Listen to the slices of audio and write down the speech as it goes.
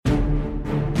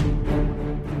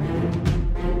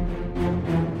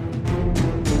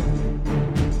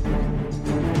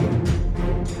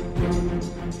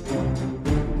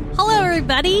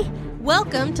everybody.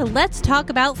 Welcome to Let's Talk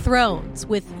About Thrones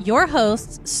with your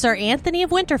hosts, Sir Anthony of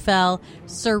Winterfell,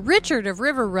 Sir Richard of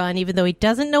Riverrun, even though he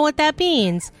doesn't know what that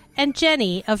means, and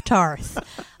Jenny of Tarth.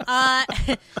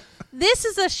 This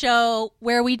is a show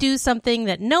where we do something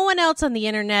that no one else on the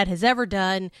internet has ever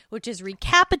done, which is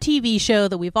recap a TV show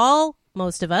that we've all,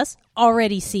 most of us,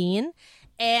 already seen,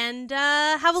 and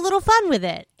have a little fun with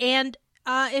it. And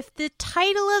if the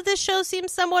title of this show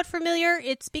seems somewhat familiar,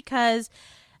 it's because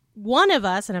one of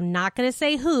us, and I'm not going to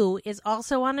say who, is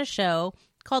also on a show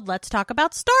called Let's Talk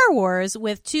About Star Wars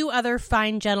with two other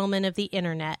fine gentlemen of the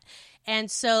internet. And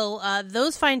so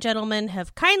those fine gentlemen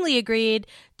have kindly agreed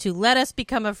to let us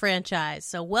become a franchise.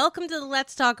 So welcome to the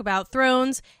Let's Talk About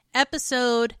Thrones,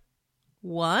 episode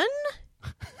 1?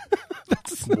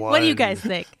 What do you guys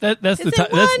think? That's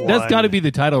got to be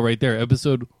the title right there.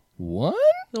 Episode 1?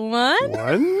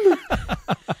 1?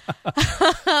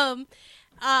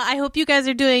 I hope you guys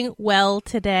are doing well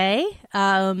today.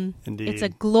 Indeed. It's a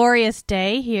glorious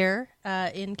day here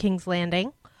in King's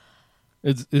Landing.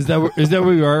 Is that where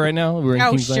we are right now? We're in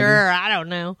King's Landing? Sure. I don't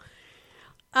know.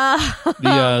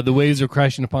 The waves are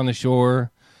crashing upon the shore.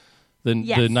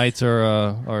 The knights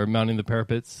are mounting the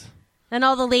parapets. And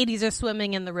all the ladies are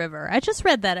swimming in the river. I just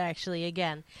read that actually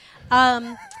again.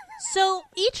 So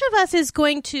each of us is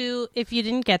going to, if you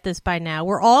didn't get this by now,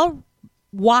 we're all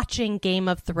watching Game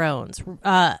of Thrones.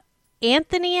 Sir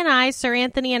Anthony and I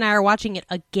are watching it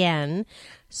again.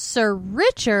 Sir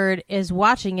Richard is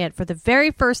watching it for the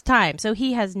very first time, so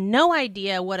he has no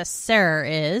idea what a Ser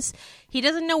is. He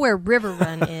doesn't know where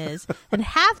Riverrun is, and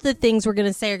half the things we're going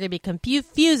to say are going to be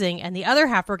confusing, and the other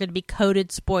half are going to be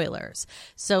coded spoilers.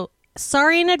 So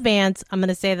sorry in advance, I'm going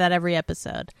to say that every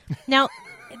episode. Now,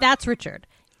 that's Richard.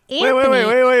 Anthony,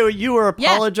 Wait. You were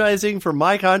apologizing for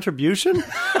my contribution?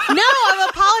 No, I'm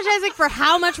apologizing for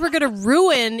how much we're going to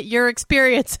ruin your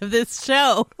experience of this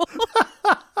show.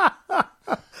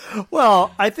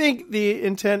 Well, I think the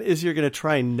intent is you're going to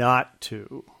try not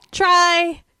to.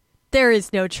 Try. There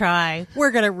is no try.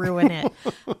 We're going to ruin it.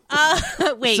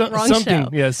 Wrong show.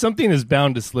 Yeah, something is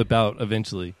bound to slip out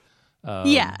eventually.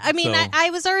 I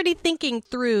was already thinking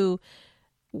through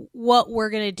what we're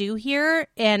going to do here,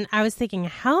 and I was thinking,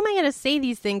 how am I going to say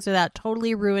these things without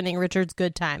totally ruining Richard's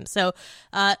good time? So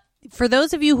for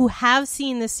those of you who have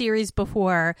seen the series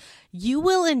before, you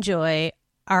will enjoy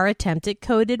our attempt at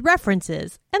coded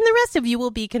references, and the rest of you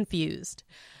will be confused.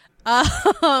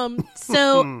 Anthony,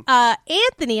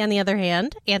 on the other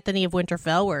hand, Anthony of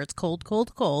Winterfell, where it's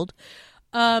cold,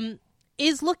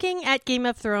 is looking at Game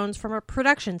of Thrones from a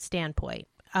production standpoint.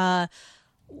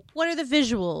 What are the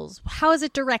visuals? How is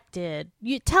it directed?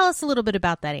 You tell us a little bit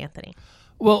about that, Anthony.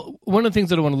 Well, one of the things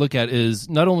that I want to look at is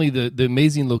not only the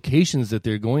amazing locations that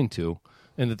they're going to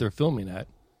and that they're filming at,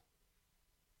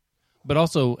 but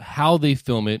also how they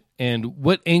film it and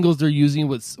what angles they're using,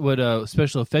 what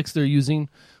special effects they're using,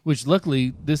 which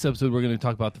luckily this episode we're going to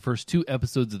talk about the first 2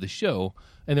 episodes of the show,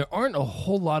 and there aren't a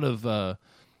whole lot of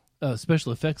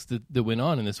special effects that went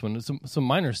on in this one. Some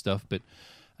minor stuff, but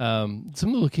some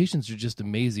of the locations are just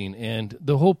amazing, and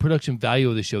the whole production value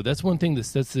of the show, that's one thing that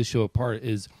sets this show apart,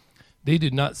 is they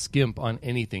did not skimp on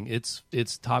anything. It's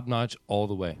top-notch all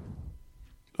the way.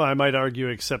 Well, I might argue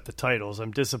except the titles.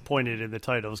 I'm disappointed in the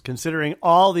titles, considering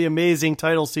all the amazing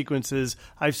title sequences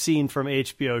I've seen from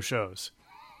HBO shows.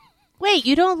 Wait,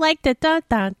 you don't like the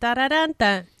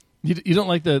dun-dun-dun-dun-dun? You don't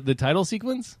like the title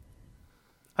sequence?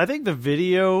 I think the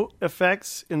video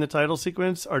effects in the title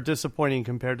sequence are disappointing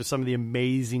compared to some of the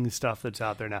amazing stuff that's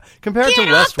out there now. Compared to Westworld. Get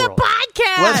off the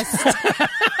podcast!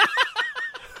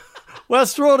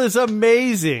 Westworld is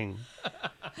amazing.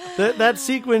 That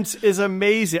sequence is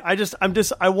amazing. I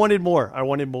wanted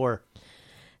more.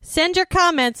 Send your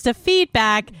comments to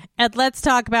feedback at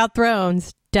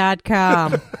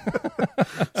letstalkaboutthrones.com.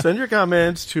 Send your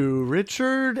comments to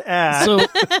Richard at... So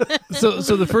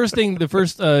the first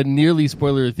nearly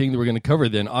spoiler thing that we're going to cover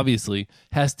then, obviously,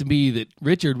 has to be that,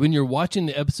 Richard, when you're watching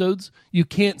the episodes, you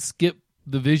can't skip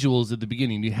the visuals at the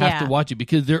beginning. You have to watch it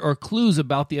because there are clues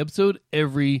about the episode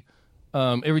every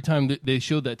time that they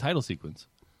show that title sequence.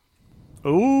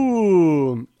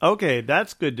 Ooh, okay,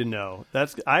 that's good to know.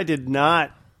 I did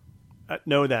not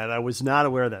know that. I was not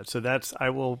aware of that. So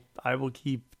I will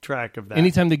keep track of that.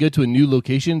 Anytime they go to a new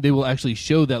location, they will actually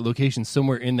show that location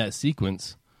somewhere in that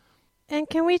sequence. And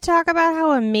can we talk about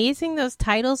how amazing those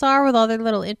titles are with all their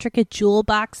little intricate jewel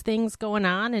box things going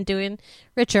on and doing?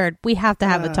 Richard, we have to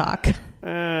have a talk.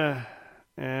 I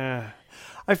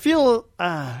feel,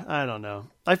 I don't know.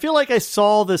 I feel like I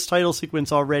saw this title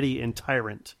sequence already in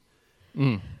Tyrant.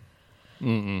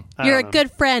 You're a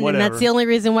good friend, Whatever. and that's the only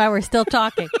reason why we're still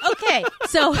talking. Okay,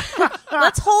 so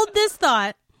let's hold this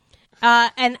thought,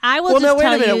 and I will Well, just no, wait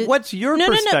tell a minute. you. What's your No.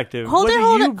 perspective? Hold What it, are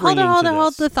hold you it, hold bringing it, hold to it,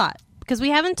 hold this? the thought. Because we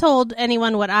haven't told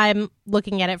anyone what I'm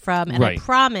looking at it from, and Right. I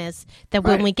promise that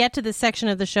when Right. we get to the section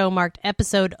of the show marked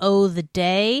episode O the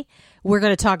day, we're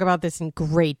going to talk about this in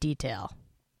great detail.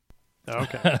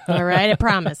 Okay. All right, I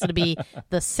promise. It'll be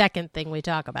the second thing we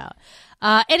talk about.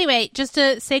 Anyway, just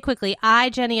to say quickly, I,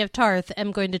 Jenny of Tarth,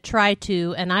 am going to try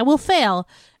to, and I will fail,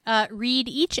 read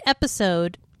each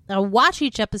episode, watch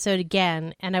each episode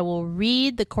again, and I will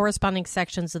read the corresponding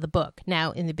sections of the book.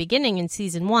 Now, in the beginning, in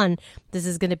season 1, this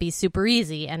is going to be super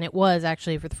easy, and it was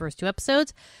actually for the first 2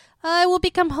 episodes. It will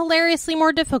become hilariously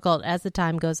more difficult as the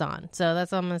time goes on. So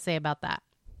that's what I'm going to say about that.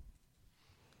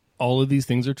 All of these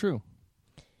things are true.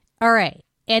 All right.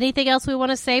 Anything else we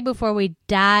want to say before we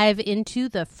dive into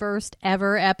the first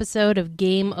ever episode of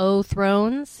Game o'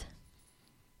 Thrones?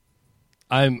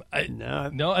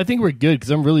 No. I think we're good because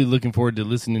I'm really looking forward to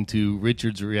listening to Sir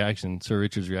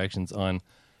Richard's reactions on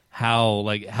how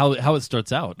it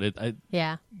starts out.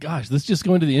 Yeah. Gosh, let's just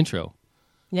go into the intro.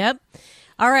 Yep.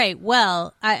 All right.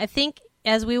 Well, I think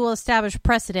as we will establish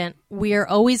precedent, we are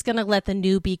always going to let the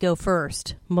newbie go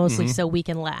first, mostly so we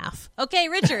can laugh. Okay,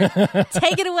 Richard,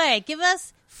 take it away. Give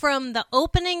us from the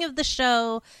opening of the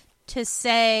show to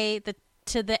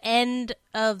to the end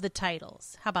of the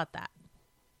titles. How about that?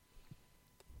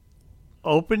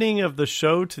 Opening of the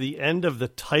show to the end of the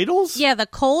titles? Yeah, the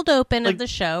cold open of the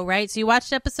show, right? So you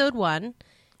watched episode 1,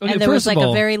 Okay, and there was first of like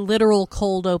all- a very literal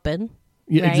cold open.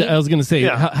 Yeah, Right? I was going to say,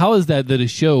 Yeah. how is that a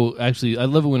show actually? I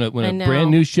love it when I a know.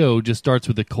 brand new show just starts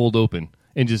with a cold open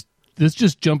and let's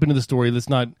just jump into the story. Let's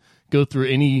not go through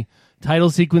any title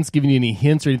sequence, giving you any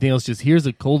hints or anything else. Just here's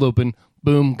a cold open,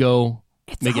 boom, go,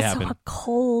 It's make it also happen. a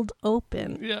cold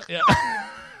open. Yeah.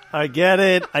 I get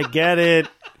it.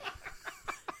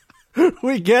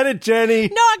 We get it, Jenny.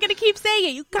 No, I'm going to keep saying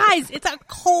it. You guys, it's a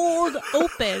cold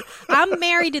open. I'm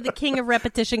married to the king of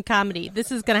repetition comedy. This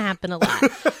is going to happen a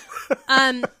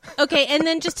lot. Okay, and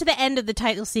then just to the end of the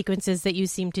title sequences that you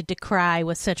seem to decry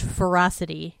with such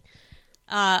ferocity.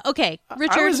 Okay,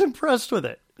 Richard. I was impressed with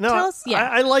it. No, Tell us- yeah.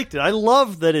 I liked it. I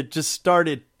love that it just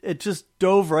started. It just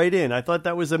dove right in. I thought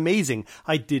that was amazing.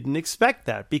 I didn't expect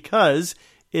that because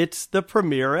it's the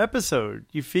premiere episode.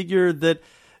 You figure that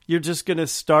you're just going to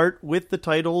start with the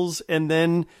titles and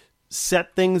then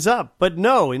set things up. But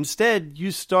no, instead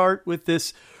you start with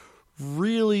this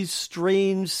really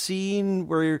strange scene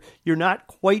where you're not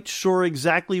quite sure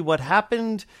exactly what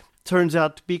happened. Turns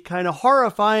out to be kind of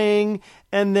horrifying.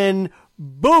 And then,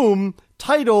 boom,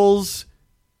 titles.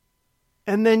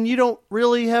 And then you don't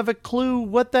really have a clue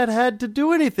what that had to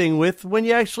do anything with when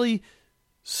you actually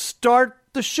start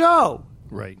the show.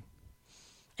 Right.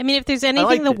 I mean, if there's anything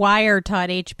liked The it. Wire taught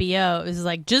HBO, is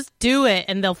like, just do it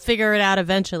and they'll figure it out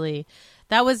eventually.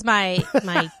 That was my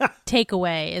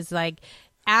takeaway, is like,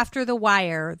 after The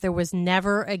Wire, there was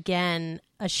never again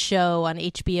a show on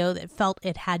HBO that felt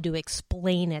it had to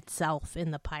explain itself in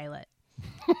the pilot.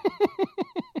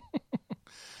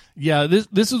 Yeah,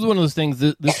 this is one of those things.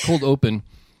 This cold open,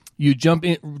 you jump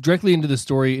in directly into the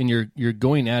story and you're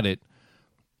going at it,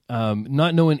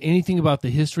 not knowing anything about the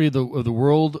history of the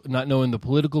world, not knowing the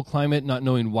political climate, not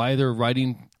knowing why they're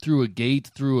riding through a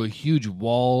gate, through a huge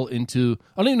wall into.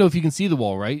 I don't even know if you can see the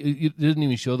wall. Right? It didn't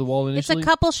even show the wall initially. It's a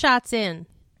couple shots in.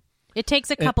 It takes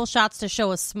a couple shots to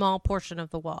show a small portion of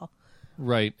the wall.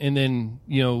 Right, and then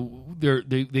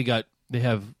they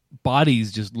have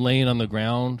bodies just laying on the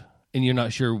ground, and you're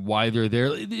not sure why they're there.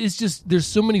 It's just there's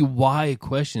so many why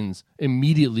questions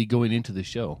immediately going into the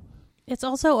show. It's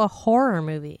also a horror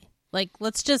movie. Like,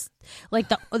 let's just like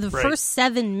the Right. first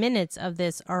 7 minutes of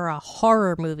this are a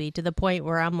horror movie, to the point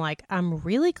where I'm like, I'm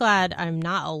really glad I'm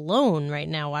not alone right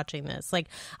now watching this. Like,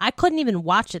 I couldn't even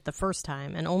watch it the first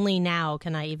time, and only now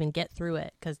can I even get through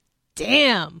it. Because,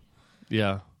 damn.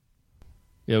 Yeah,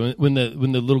 yeah. When the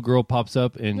little girl pops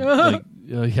up and like,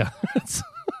 yeah.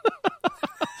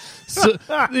 So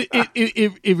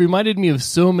it reminded me of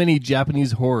so many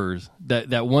Japanese horrors.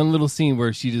 That one little scene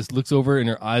where she just looks over and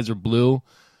her eyes are blue,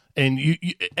 and you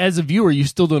as a viewer you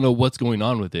still don't know what's going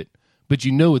on with it, but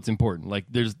you know it's important. Like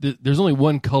there's only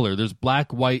one color. There's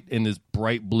black, white, and this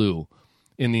bright blue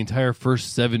in the entire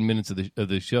first 7 minutes of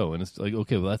the show, and it's like,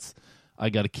 okay, well I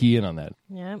got to key in on that.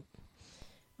 Yep.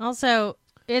 Also,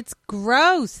 it's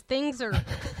gross. Things are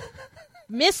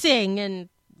missing and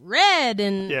red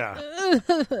and Yeah.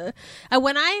 And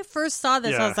when I first saw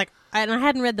this, I Yeah. was like, and I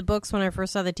hadn't read the books when I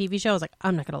first saw the TV show. I was like,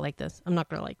 I'm not gonna like this. I'm not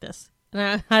gonna like this.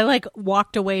 And I like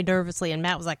walked away nervously, and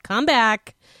Matt was like, "Come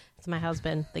back." It's my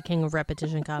husband, the king of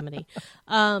repetition comedy.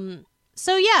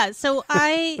 So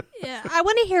I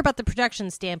want to hear about the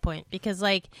production standpoint, because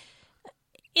like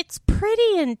it's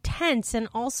pretty intense, and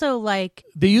also like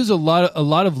they use a lot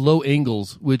of low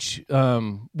angles, which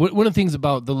one of the things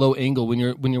about the low angle when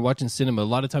you're watching cinema, a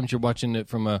lot of times you're watching it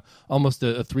from almost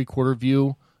a 3/4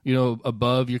 view,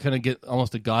 above. You kind of get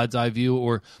almost a God's eye view,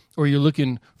 or you're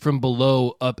looking from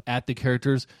below up at the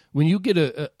characters. When you get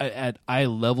at eye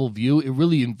level view, it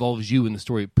really involves you in the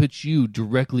story. It puts you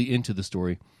directly into the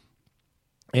story,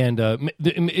 and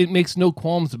it makes no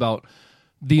qualms about.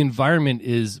 The environment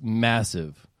is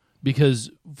massive because,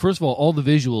 first of all the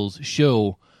visuals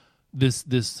show this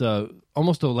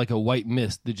almost like a white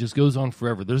mist that just goes on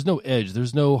forever. There's no edge.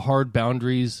 There's no hard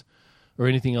boundaries or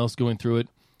anything else going through it.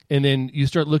 And then you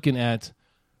start looking at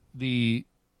the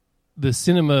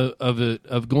cinema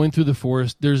of going through the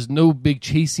forest. There's no big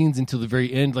chase scenes until the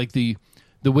very end. Like the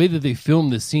way that they film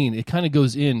this scene, it kind of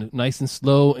goes in nice and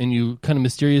slow, and you kind of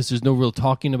mysterious. There's no real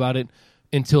talking about it.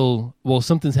 Until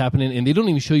something's happening, and they don't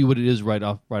even show you what it is right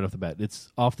off the bat.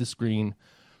 It's off the screen,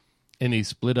 and they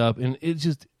split up, and it's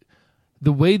just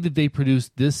the way that they produce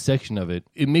this section of it.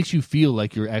 It makes you feel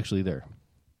like you're actually there.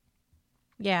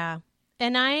 Yeah,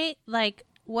 and I like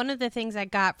one of the things I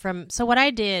got from. So what I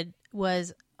did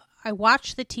was I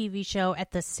watched the TV show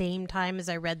at the same time as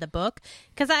I read the book,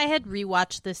 because I had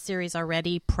rewatched this series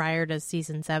already prior to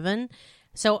season 7.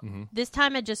 So this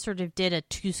time I just sort of did a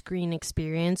 2-screen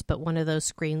experience, but one of those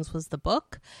screens was the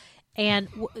book. And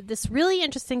this really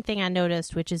interesting thing I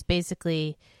noticed, which is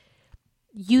basically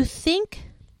you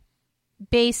think,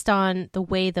 based on the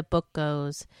way the book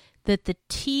goes, that the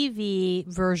TV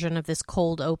version of this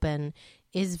cold open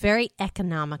is very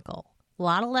economical. A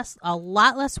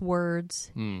lot less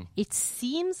words. It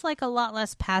seems like a lot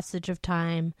less passage of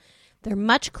time. They're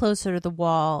much closer to the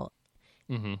wall.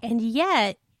 And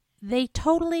yet they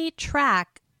totally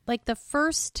track, like the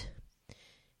first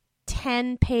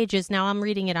 10 pages. Now I'm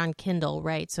reading it on Kindle,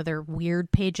 right? So they're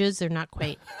weird pages. They're not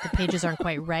quite, the pages aren't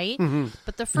quite right.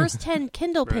 But the first 10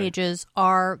 Kindle pages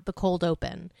are the cold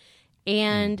open.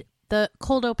 And the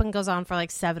cold open goes on for like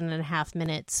 7.5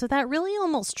 minutes. So that really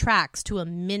almost tracks to a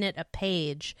minute a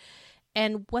page.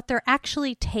 And what they're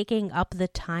actually taking up the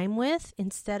time with,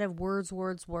 instead of words,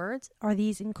 are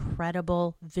these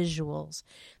incredible visuals.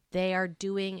 They are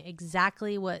doing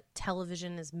exactly what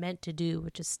television is meant to do,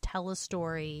 which is tell a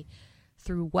story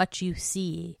through what you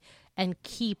see and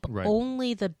keep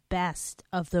only the best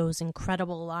of those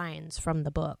incredible lines from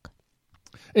the book.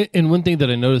 And one thing that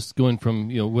I noticed going from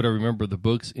what I remember the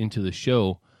books into the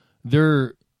show,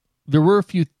 there were a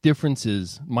few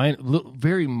differences,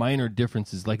 very minor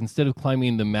differences. Like instead of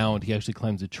climbing the mound, he actually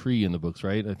climbs a tree in the books,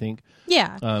 right? I think.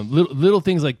 Yeah. Little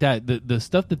things like that. The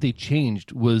stuff that they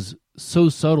changed was so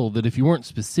subtle that if you weren't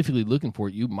specifically looking for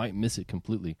it, you might miss it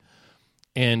completely.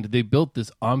 And they built this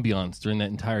ambiance during that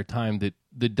entire time that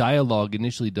the dialogue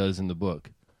initially does in the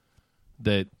book,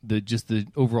 that the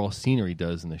overall scenery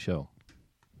does in the show.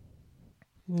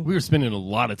 We were spending a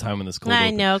lot of time in this cold open.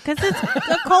 I know, because it's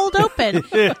a cold open.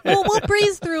 We'll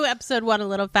breeze through episode 1 a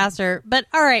little faster. But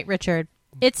all right, Richard,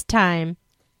 it's time.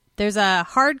 There's a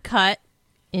hard cut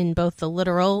in both the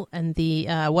literal and the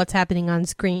what's happening on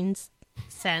screens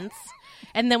sense.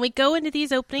 And then we go into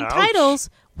these opening titles,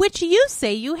 which you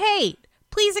say you hate.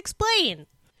 Please explain.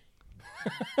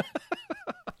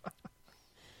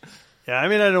 Yeah, I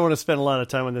mean, I don't want to spend a lot of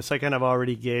time on this. I kind of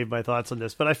already gave my thoughts on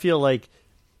this, but I feel like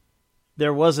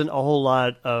there wasn't a whole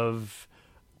lot of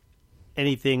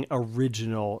anything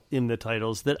original in the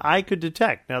titles that I could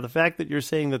detect. Now, the fact that you're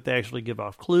saying that they actually give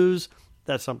off clues,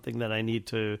 that's something that I need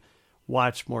to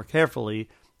watch more carefully.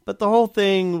 But the whole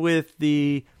thing with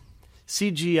the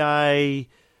CGI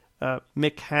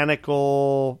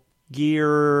mechanical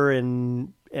gear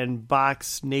and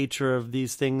box nature of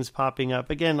these things popping up,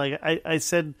 again, like I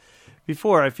said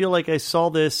before, I feel like I saw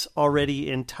this already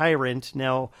in Tyrant.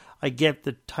 Now, I get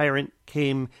that Tyrant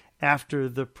came after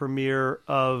the premiere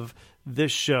of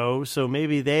this show, so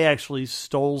maybe they actually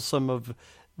stole some of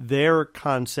their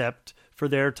concept for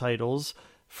their titles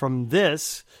from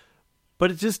this,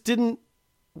 but it just didn't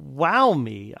wow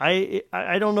me.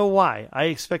 I don't know why. I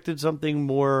expected something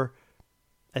more,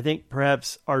 I think,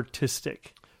 perhaps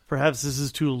artistic. Perhaps this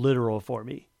is too literal for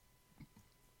me.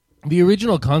 The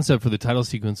original concept for the title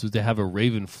sequence was to have a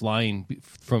raven flying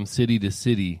from city to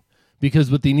city,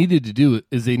 because what they needed to do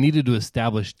is they needed to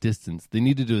establish distance. They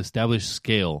needed to establish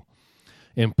scale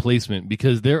and placement,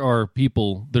 because there are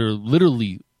people that are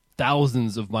literally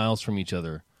thousands of miles from each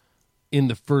other in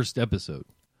the first episode.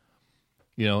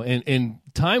 And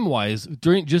time-wise,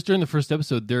 during the first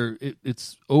episode,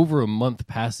 it's over a month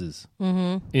passes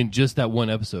in just that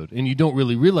one episode. And you don't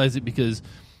really realize it because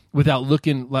without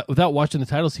watching the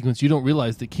title sequence, you don't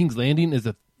realize that King's Landing is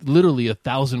literally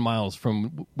 1,000 miles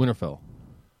from Winterfell.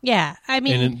 Yeah, I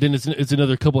mean, and then it's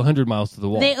another couple hundred miles to the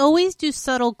wall. They always do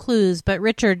subtle clues, but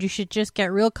Richard, you should just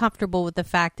get real comfortable with the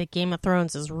fact that Game of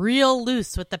Thrones is real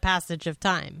loose with the passage of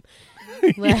time.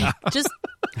 Like, just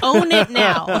own it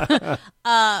now.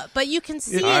 But you can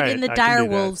see it in the dire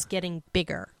wolves getting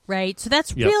bigger, right? So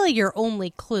that's really your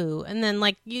only clue, and then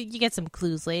like you get some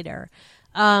clues later.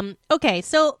 Okay,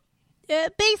 so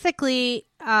basically,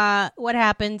 what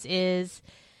happens is,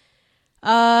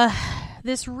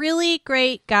 this really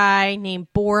great guy named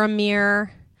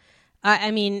Boromir,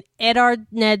 Eddard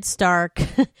Ned Stark,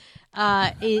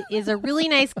 is a really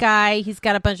nice guy. He's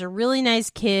got a bunch of really nice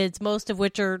kids, most of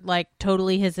which are like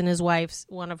totally his and his wife's,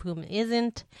 one of whom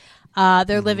isn't.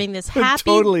 They're living this happy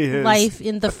Totally life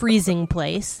in the freezing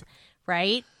place,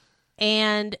 right?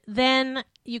 And then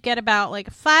you get about like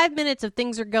 5 minutes of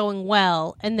things are going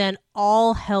well, and then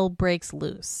all hell breaks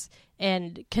loose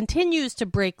and continues to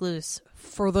break loose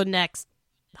for the next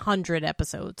 100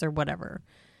 episodes or whatever.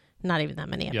 Not even that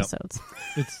many episodes.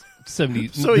 It's 70.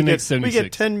 So the next 76. We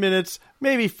get 10 minutes,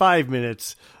 maybe 5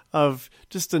 minutes of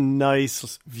just a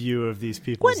nice view of these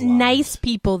people's What lives. nice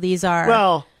people these are.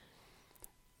 Well,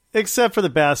 except for the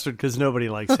bastard, because nobody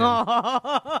likes him.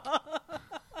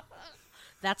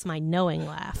 That's my knowing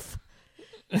laugh.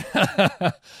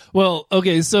 Well,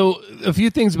 okay, so a few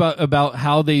things about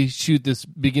how they shoot this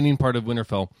beginning part of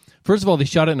Winterfell. First of all, they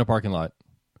shot it in a parking lot.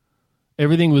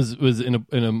 Everything was in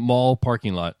a mall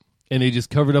parking lot, and they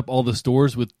just covered up all the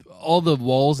stores with all the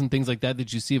walls and things like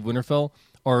that you see of Winterfell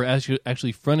are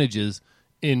actually frontages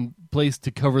in place to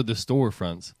cover the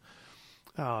storefronts.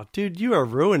 Oh, dude, you are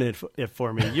ruining it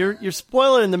for me. You're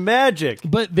spoiling the magic.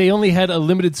 But they only had a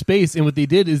limited space, and what they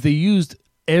did is they used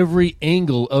every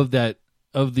angle of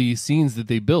the scenes that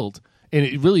they built, and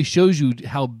it really shows you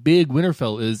how big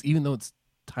Winterfell is, even though it's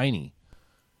tiny.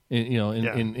 In actuality,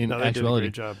 they did a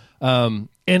great job.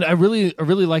 And I really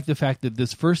like the fact that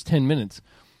this first 10 minutes,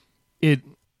 it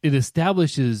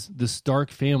establishes the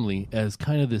Stark family as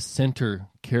kind of the center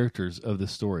characters of the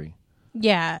story.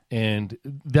 Yeah. And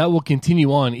that will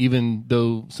continue on, even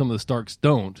though some of the Starks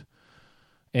don't.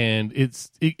 And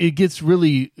it gets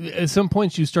really, at some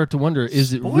points you start to wonder,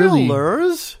 is it really...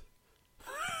 Spoilers?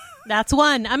 That's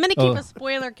one. I'm going to keep a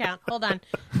spoiler count. Hold on.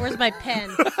 Where's my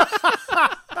pen?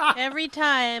 Every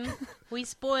time we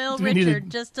spoil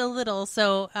Richard just a little.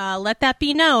 So let that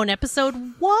be known. Episode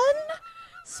 1,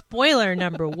 spoiler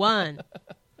number 1.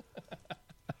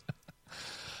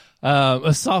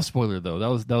 A soft spoiler, though. That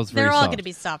was very soft. They're all going to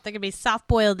be soft. They're going to be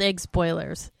soft-boiled egg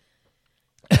spoilers.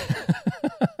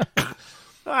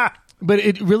 But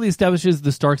it really establishes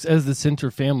the Starks as the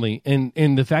center family,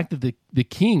 and the fact that the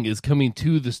king is coming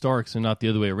to the Starks and not the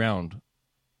other way around.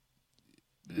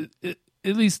 At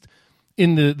least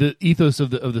in the ethos of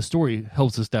the story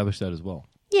helps establish that as well.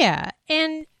 Yeah,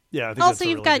 and I think also that's a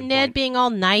you've really got good Ned point. being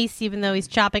all nice, even though he's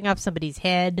chopping off somebody's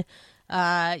head.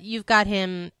 You've got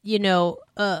him,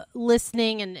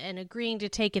 listening and agreeing to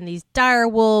take in these dire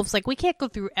wolves. Like, we can't go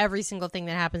through every single thing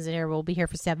that happens in here. We'll be here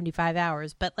for 75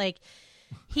 hours. But, like,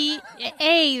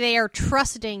 they are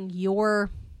trusting your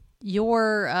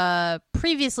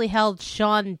previously held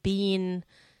Sean Bean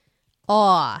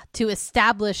awe to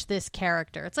establish this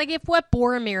character. It's like if what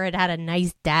Boromir had a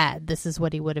nice dad, this is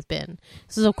what he would have been.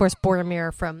 This is, of course,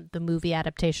 Boromir from the movie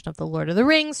adaptation of The Lord of the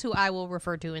Rings, who I will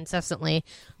refer to incessantly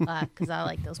because I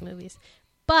like those movies.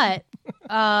 But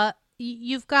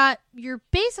you've got your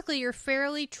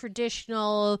fairly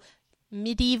traditional,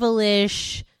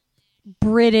 medievalish,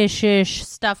 British-ish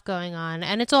stuff going on,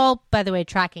 and it's all, by the way,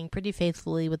 tracking pretty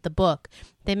faithfully with the book.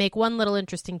 They make one little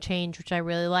interesting change, which I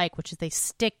really like, which is they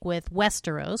stick with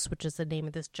Westeros, which is the name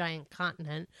of this giant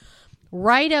continent,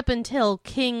 right up until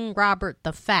King Robert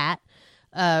the Fat,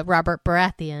 Robert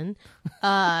Baratheon,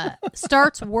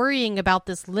 starts worrying about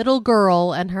this little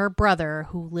girl and her brother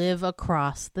who live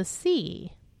across the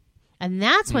sea. And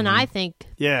that's when I think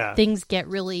things get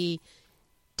really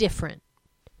different.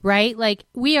 Right? Like,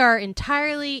 we are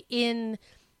entirely in,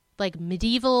 like,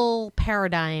 medieval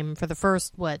paradigm for the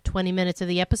first, 20 minutes of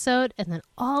the episode, and then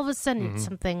all of a sudden it's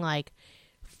something, like,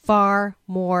 far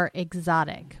more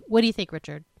exotic. What do you think,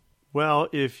 Richard? Well,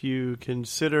 if you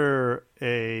consider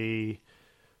a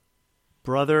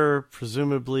brother,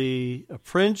 presumably a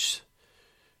prince,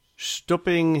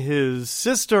 stooping his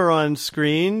sister on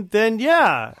screen, then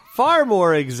far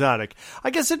more exotic.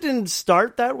 I guess it didn't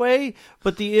start that way,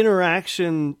 but the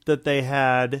interaction that they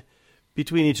had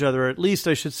between each other, at least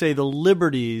I should say the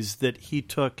liberties that he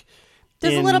took,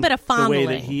 there's a little bit of fondling, the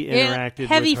way that he interacted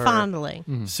heavy with her,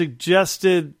 fondling,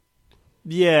 suggested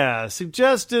Yeah,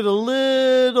 suggested a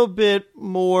little bit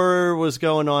more was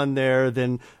going on there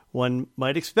than one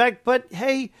might expect. But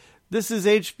hey, this is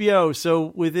HBO,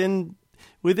 so within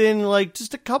like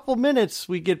just a couple minutes,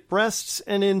 we get breasts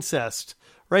and incest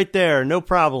right there, no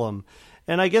problem.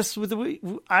 And I guess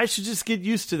I should just get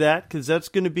used to that because that's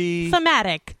going to be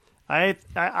thematic.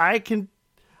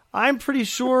 I'm pretty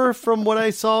sure from what I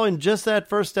saw in just that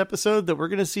first episode that we're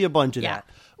going to see a bunch of that.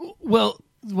 Well,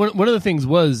 one of the things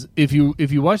was if you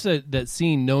watch that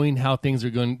scene, knowing how things are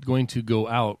going to go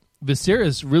out,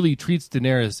 Viserys really treats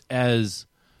Daenerys as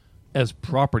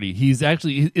property. He's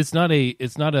actually it's not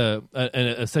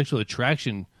a sexual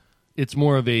attraction. It's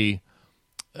more of a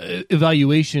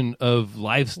evaluation of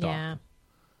livestock. Yeah.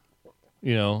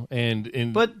 You know,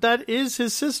 and but that is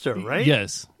his sister, right?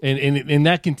 Yes, and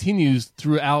that continues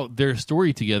throughout their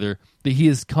story together. That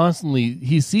he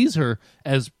sees her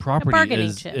as property,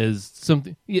 as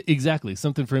something, exactly,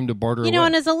 something for him to barter. You know, away.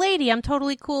 and as a lady, I'm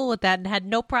totally cool with that and had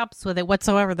no problems with it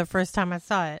whatsoever the first time I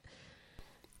saw it.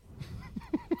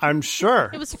 I'm sure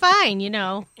it was fine. You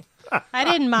know, I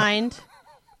didn't mind.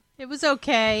 It was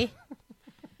okay.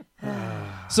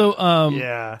 So,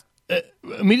 yeah.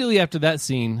 Immediately after that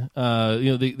scene,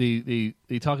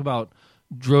 they talk about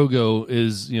Drogo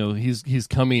is, he's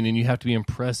coming and you have to be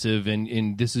impressive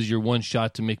and this is your one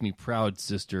shot to make me proud,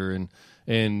 sister,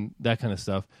 and that kind of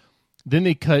stuff. Then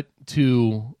they cut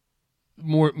to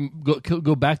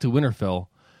go back to Winterfell,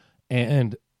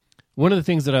 and one of the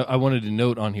things that I wanted to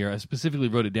note on here, I specifically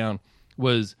wrote it down,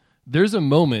 was there's a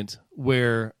moment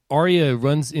where Arya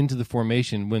runs into the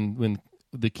formation when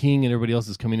the king and everybody else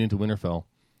is coming into Winterfell.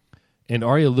 And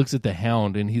Arya looks at the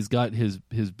Hound, and he's got his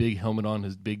big helmet on,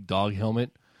 his big dog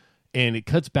helmet, and it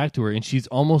cuts back to her, and she's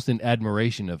almost in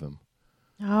admiration of him.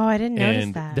 Oh, I didn't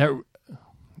notice that.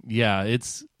 Yeah,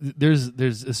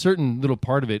 there's a certain little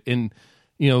part of it, and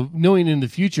knowing in the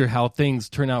future how things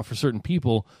turn out for certain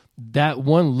people, that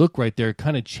one look right there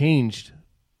kind of changed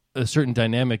a certain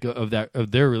dynamic of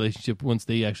their relationship once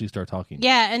they actually start talking.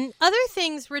 Yeah, and other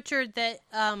things, Richard, that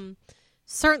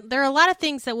there are a lot of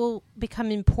things that will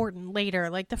become important later.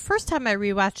 Like the first time I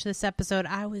rewatched this episode,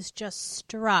 I was just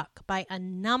struck by a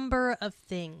number of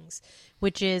things,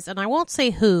 which is, and I won't say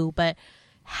who, but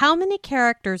how many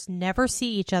characters never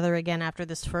see each other again after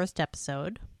this first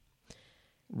episode?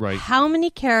 Right. How many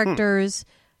characters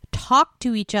talk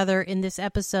to each other in this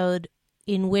episode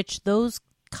in which those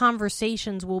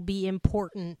conversations will be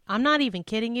important? I'm not even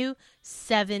kidding you.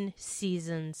 7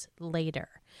 seasons later.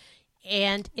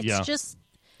 And it's just...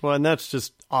 Well, and that's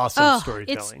just awesome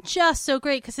storytelling. It's just so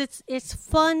great because it's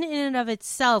fun in and of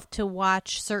itself to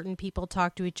watch certain people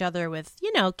talk to each other with,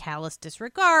 callous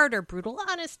disregard or brutal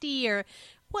honesty or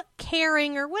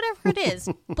caring or whatever it is.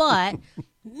 But,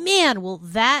 man, will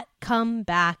that come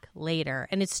back later.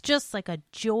 And it's just like a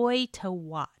joy to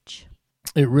watch.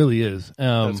 It really is.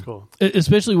 That's cool.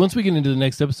 Especially once we get into the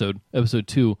next episode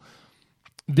 2,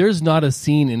 there's not a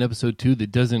scene in episode 2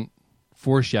 that doesn't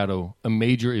foreshadow a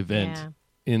major event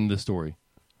in the story.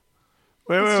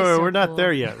 Wait, we're not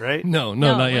there yet, right? No,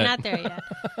 not yet. We're not there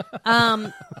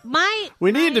yet.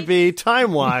 We need to be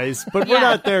time-wise, but we're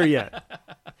not there yet.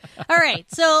 All right,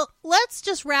 so let's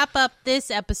just wrap up this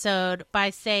episode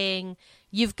by saying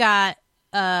you've got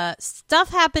stuff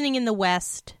happening in the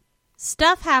West,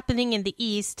 stuff happening in the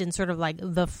East, in sort of like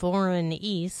the foreign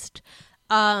East.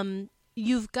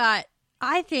 You've got,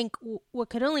 I think, what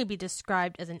could only be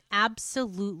described as an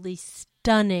absolutely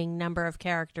stunning number of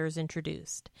characters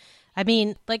introduced. I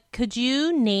mean, could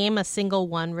you name a single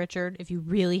one, Richard, if you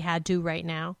really had to right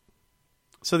now?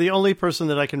 So the only person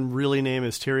that I can really name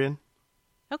is Tyrion.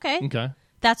 Okay.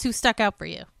 That's who stuck out for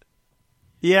you.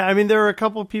 Yeah, I mean, there are a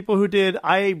couple of people who did.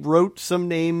 I wrote some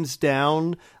names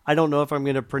down. I don't know if I'm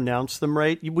going to pronounce them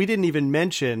right. We didn't even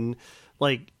mention,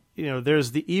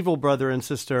 there's the evil brother and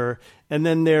sister, and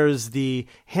then there's the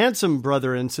handsome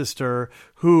brother and sister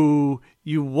who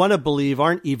you want to believe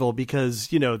aren't evil because,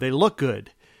 they look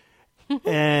good.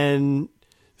 And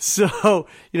so,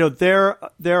 they're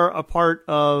a part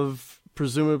of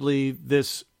presumably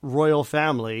this royal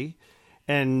family,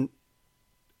 and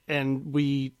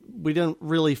we don't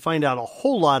really find out a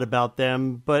whole lot about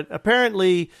them, but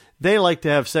apparently they like to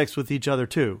have sex with each other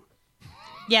too.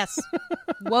 Yes.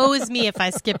 Woe is me if I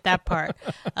skip that part.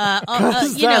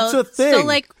 That's a thing.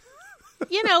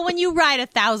 So when you ride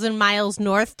 1,000 miles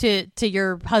north to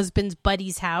your husband's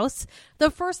buddy's house,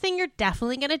 the first thing you're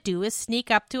definitely going to do is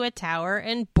sneak up to a tower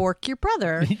and bork your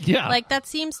brother. Yeah. That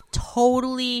seems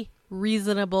totally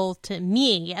reasonable to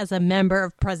me as a member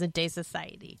of present day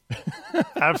society.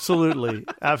 Absolutely.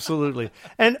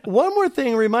 And one more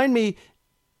thing, remind me,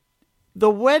 the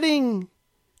wedding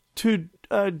to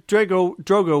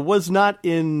Drogo was not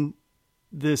in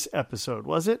this episode,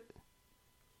 was it?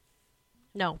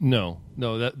 No.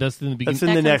 That's in the beginning. That's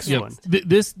in the next comes one.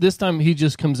 This time he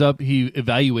just comes up, he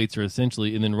evaluates her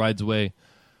essentially, and then rides away.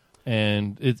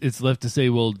 And it's left to say,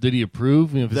 well, did he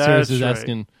approve? You know, if That's Viserys is right.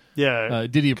 asking, Yeah.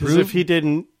 did he Because approve? if he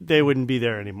didn't, they wouldn't be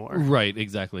there anymore. Right,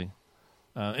 exactly.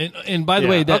 And by the Yeah,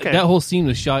 way, that okay. that whole scene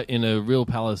was shot in a real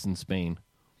palace in Spain.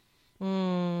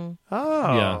 Oh,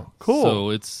 Yeah, cool. So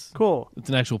it's Cool.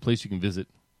 an actual place you can visit.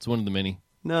 It's one of the many.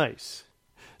 Nice.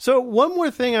 So one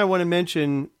more thing I want to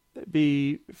mention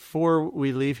before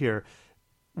we leave here.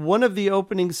 One of the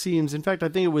opening scenes, in fact, I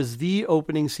think it was the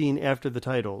opening scene after the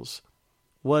titles,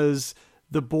 was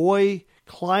the boy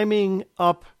climbing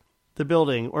up the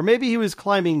building, or maybe he was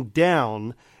climbing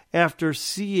down after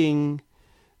seeing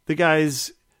the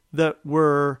guys that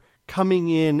were coming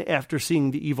in after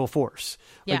seeing the evil force.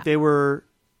 Yeah. Like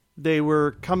they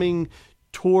were coming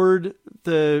toward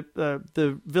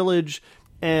the village,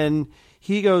 and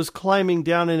he goes climbing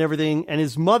down and everything, and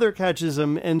his mother catches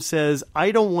him and says,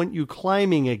 "I don't want you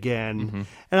climbing again."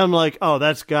 And I'm like, oh,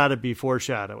 that's got to be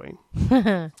foreshadowing.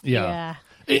 Yeah.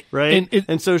 Right? And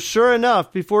And so sure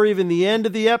enough, before even the end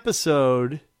of the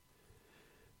episode,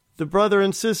 the brother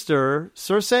and sister,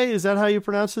 Cersei, is that how you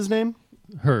pronounce his name?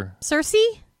 her.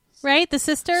 Cersei, right? The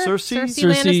sister? Cersei?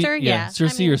 Lannister? Yeah.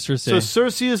 Cersei or Cersei. So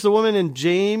Cersei is the woman and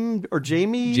Jamie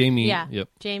Jamie. Yeah. Yep.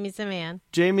 Jamie's the man.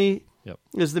 Jamie Yep.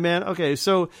 is the man. Okay,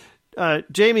 so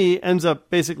Jamie ends up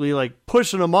basically like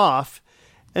pushing him off.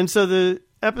 And so the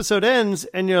episode ends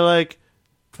and you're like,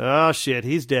 oh shit,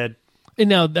 he's dead. And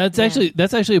now that's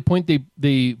actually a point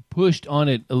they pushed on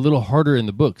it a little harder in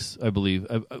the books, I believe.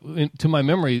 To my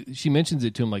memory, she mentions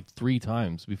it to him like 3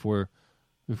 times before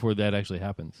that actually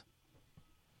happens.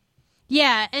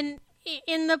 Yeah, and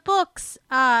in the books,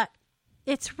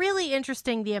 it's really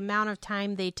interesting the amount of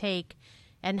time they take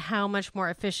and how much more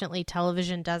efficiently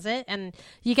television does it. And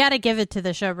you got to give it to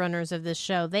the showrunners of this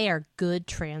show. They are good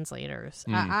translators.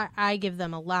 I give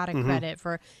them a lot of credit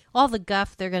for all the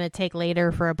guff they're going to take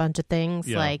later for a bunch of things.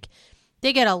 Yeah. Like,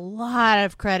 they get a lot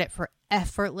of credit for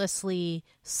effortlessly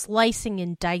slicing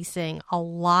and dicing a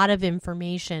lot of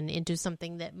information into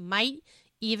something that might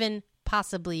even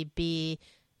possibly be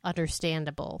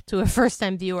understandable to a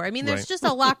first-time viewer. I mean, there's Right. just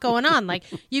a lot going on. Like,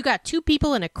 you got 2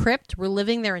 people in a crypt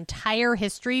reliving their entire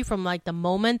history from like the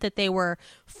moment that they were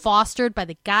fostered by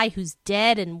the guy who's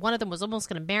dead, and one of them was almost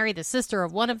going to marry the sister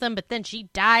of one of them, but then she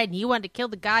died, and he wanted to kill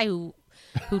the guy who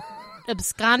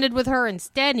absconded with her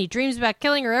instead, and he dreams about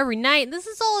killing her every night. And this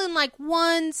is all in like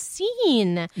one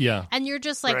scene. Yeah. And you're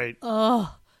just like, Right.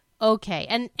 oh, okay.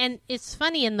 And it's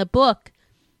funny in the book,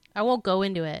 I won't go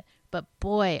into it, but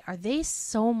boy, are they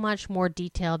so much more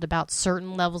detailed about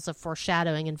certain levels of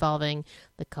foreshadowing involving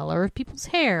the color of people's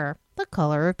hair, the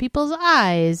color of people's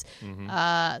eyes,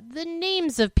 the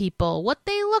names of people, what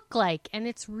they look like. And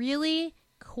it's really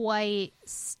quite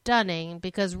stunning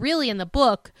because really in the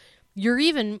book,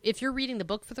 if you're reading the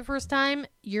book for the first time,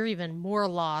 you're even more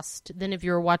lost than if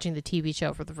you were watching the TV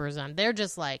show for the first time. They're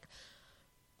just like,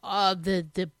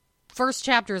 the first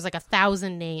chapter is like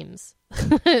 1,000 names.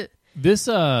 This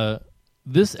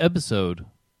episode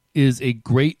is a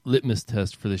great litmus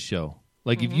test for the show.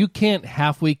 Like, if you can't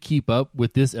halfway keep up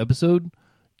with this episode,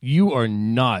 you are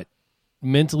not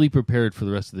mentally prepared for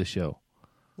the rest of the show.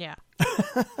 Yeah.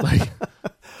 Like,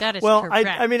 That is Well, correct.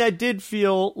 I mean, I did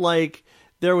feel like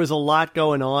there was a lot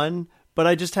going on, but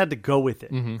I just had to go with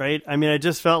it, right? I mean, I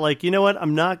just felt like, you know what?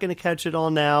 I'm not going to catch it all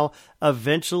now.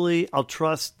 Eventually, I'll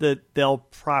trust that they'll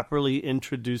properly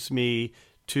introduce me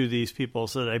to these people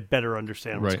so that I better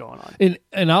understand what's going on.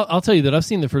 And I'll tell you that I've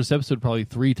seen the first episode probably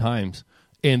 3 times,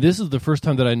 and this is the first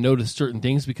time that I noticed certain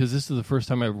things because this is the first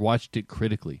time I watched it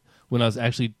critically when I was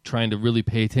actually trying to really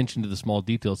pay attention to the small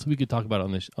details so we could talk about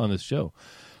it on this show.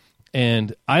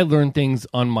 And I learned things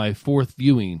on my 4th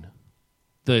viewing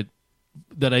that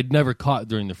I'd never caught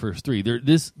during the first 3.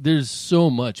 There's so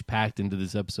much packed into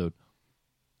this episode.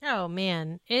 oh,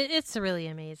 man. It's really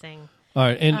amazing. All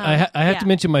right, and I have to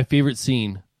mention my favorite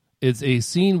scene. It's a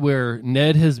scene where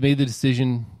Ned has made the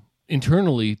decision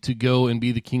internally to go and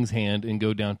be the King's Hand and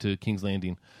go down to King's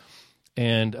Landing.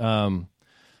 And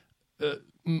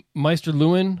Maester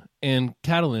Luwin and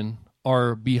Catelyn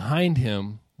are behind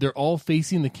him. They're all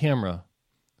facing the camera,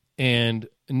 and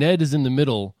Ned is in the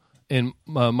middle, and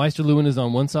Maester Luwin is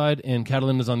on one side, and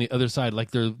Catelyn is on the other side,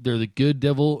 like they're the good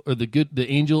devil or the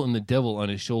angel and the devil on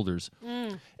his shoulders.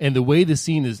 And the way the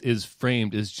scene is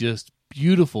framed is just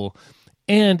beautiful,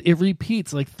 and it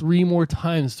repeats like 3 more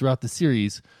times throughout the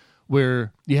series,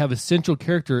 where you have a central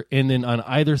character, and then on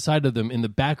either side of them in the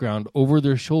background over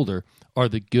their shoulder are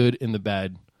the good and the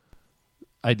bad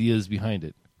ideas behind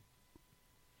it.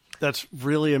 That's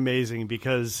really amazing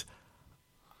because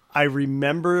I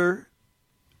remember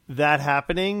that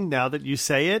happening now that you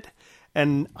say it.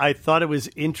 And I thought it was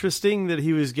interesting that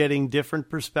he was getting different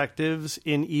perspectives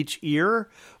in each ear,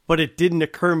 but it didn't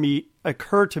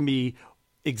occur to me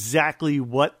exactly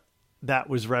what that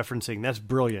was referencing. That's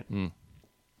brilliant. Who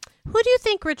do you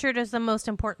think, Richard, is the most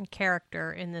important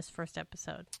character in this first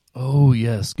episode? Oh,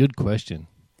 yes. Good question.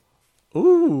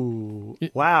 Ooh,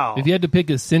 wow. If you had to pick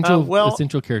a central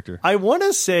character. I want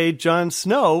to say Jon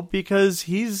Snow because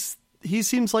he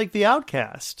seems like the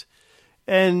outcast.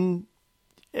 And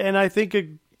I think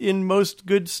in most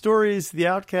good stories, the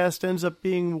outcast ends up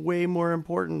being way more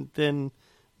important than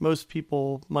most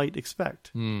people might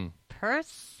expect.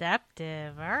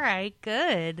 Perceptive. All right,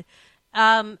 good.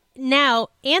 Now,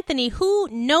 Anthony,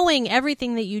 knowing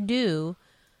everything that you do,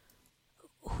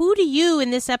 who to you in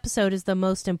this episode is the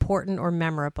most important or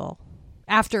memorable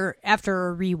after a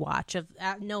rewatch of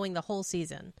knowing the whole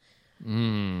season?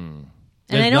 And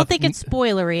I don't think it's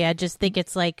spoilery. I just think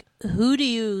it's like, who do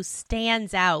you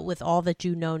stands out with all that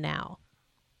you know now?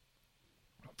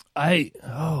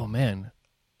 Oh man,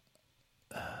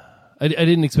 I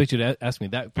didn't expect you to ask me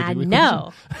that particular question. I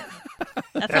know.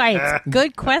 That's why it's a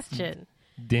good question.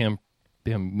 Damn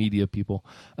media people.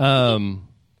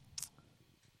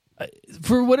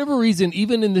 For whatever reason,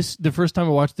 even in the first time I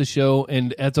watched the show,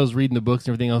 and as I was reading the books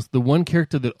and everything else, the one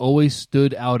character that always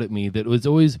stood out at me, that was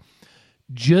always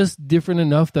just different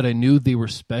enough that I knew they were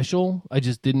special. I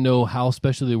just didn't know how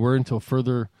special they were until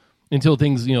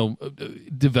things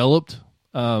developed.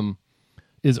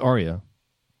 Is Arya.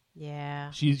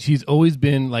 Yeah, she's always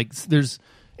been like there's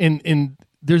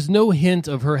no hint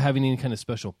of her having any kind of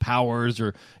special powers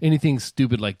or anything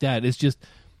stupid like that. It's just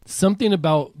something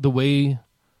about the way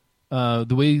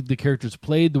the character's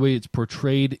played, the way it's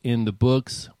portrayed in the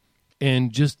books,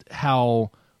 and just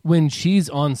how when she's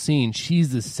on scene,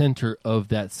 she's the center of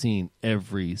that scene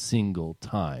every single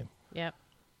time. Yep.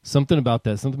 Something about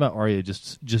Arya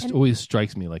just always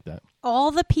strikes me like that. All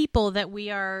the people that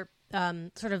we are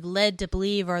sort of led to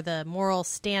believe are the moral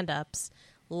stand-ups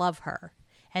love her.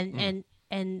 And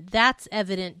that's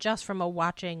evident just from a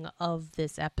watching of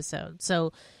this episode.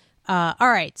 So, all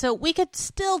right. So we could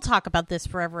still talk about this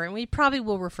forever, and we probably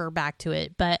will refer back to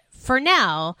it. But for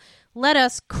now, let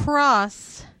us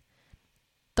cross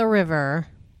the river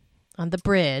on the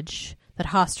bridge that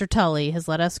Hoster Tully has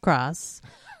let us cross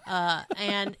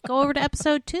and go over to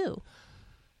episode 2.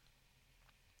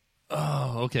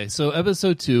 Oh, okay. So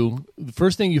episode 2, the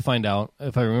first thing you find out,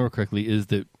 if I remember correctly, is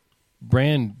that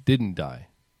Bran didn't die.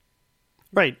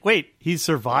 Right. Wait, he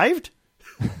survived?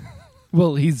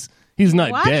 Well, he's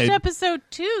not Watched dead. episode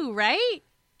 2, right?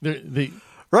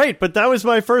 Right, but that was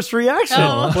my first reaction.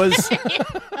 Was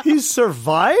he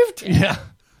survived?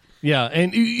 Yeah,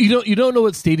 and you don't know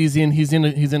what state he's in. He's in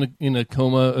a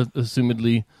coma,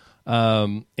 assumedly,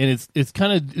 and it's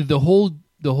kind of the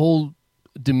whole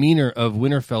demeanor of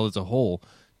Winterfell as a whole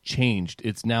changed.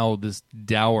 It's now this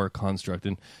dour construct,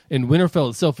 and Winterfell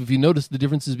itself. If you notice the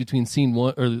differences between scene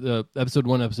 1 or episode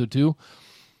 1, episode 2,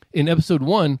 in episode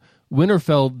 1,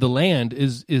 Winterfell, the land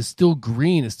is still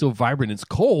green, it's still vibrant. It's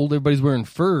cold. Everybody's wearing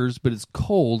furs, but it's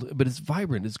cold, but it's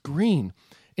vibrant. It's green.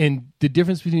 And the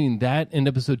difference between that and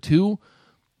episode 2,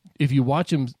 if you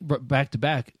watch them back to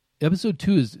back, episode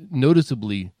 2 is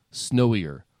noticeably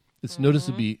snowier. It's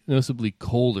noticeably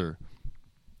colder.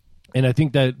 And I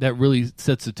think that really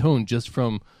sets the tone just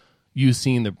from you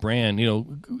seeing the Bran.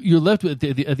 You're left with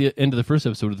at the end of the first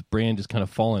episode with Bran just kind of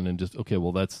falling and just, okay,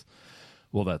 that's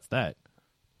that.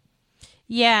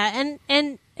 Yeah,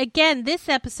 and again, this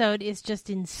episode is just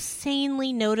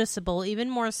insanely noticeable, even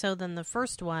more so than the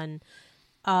first one,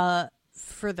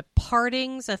 for the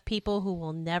partings of people who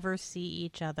will never see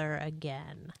each other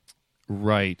again.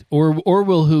 Right, or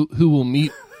who will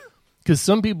meet, because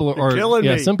some people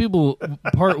some people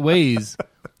part ways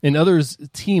and others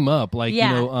team up,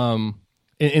 and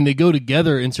they go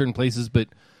together in certain places, but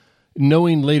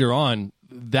knowing later on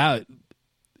that.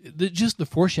 Just the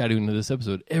foreshadowing of this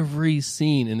episode. Every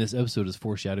scene in this episode is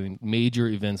foreshadowing major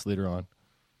events later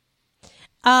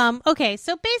on. Okay,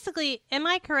 so basically, am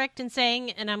I correct in saying,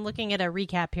 and I'm looking at a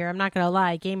recap here, I'm not going to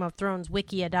lie, Game of Thrones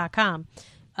Wikia.com,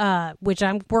 which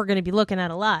we're going to be looking at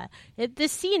a lot.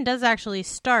 This scene does actually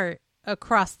start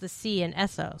across the sea in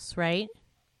Essos, right?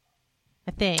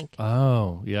 I think.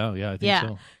 Oh, yeah, I think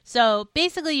so. So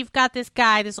basically, you've got this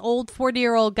guy, this old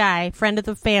 40-year-old guy, friend of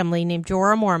the family, named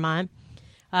Jorah Mormont.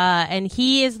 And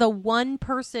he is the one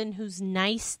person who's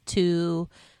nice to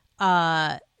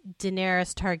Daenerys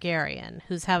Targaryen,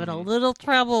 who's having a little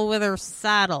trouble with her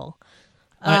saddle.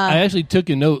 I actually took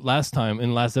a note last time in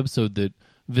the last episode that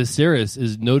Viserys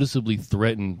is noticeably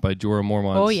threatened by Jorah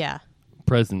Mormont's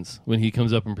presence when he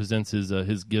comes up and presents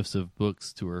his gifts of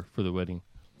books to her for the wedding.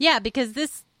 Yeah, because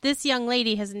this young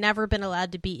lady has never been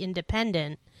allowed to be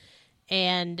independent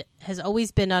and has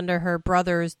always been under her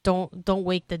brother's don't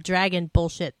wake the dragon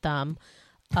bullshit thumb.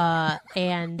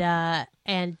 And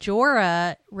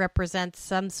Jorah represents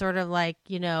some sort of like,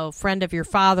 friend of your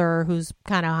father who's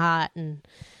kind of hot and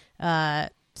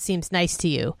seems nice to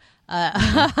you.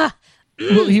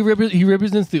 Well, he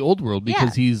represents the old world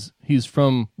because he's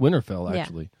from Winterfell,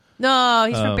 actually. No,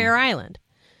 he's from Bear Island,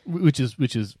 which is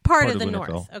part of the Winterfell.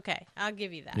 north. Okay, I'll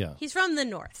give you that. Yeah. He's from the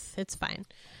north. It's fine.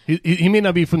 He may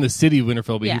not be from the city of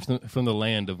Winterfell, but he's from the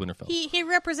land of Winterfell. He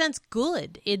represents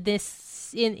good in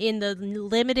this in the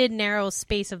limited, narrow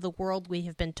space of the world we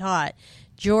have been taught.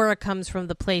 Jorah comes from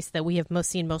the place that we have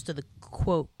seen most of the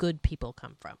quote good people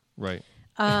come from. Right.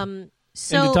 So and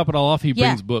to top it all off, he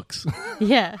brings books.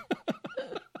 Yeah.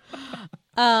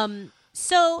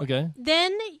 So okay.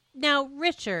 Then now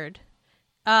Richard,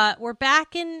 we're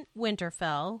back in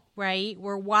Winterfell, right?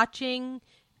 We're watching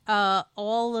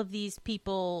all of these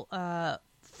people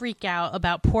freak out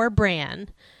about poor Bran,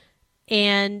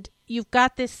 and you've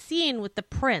got this scene with the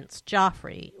prince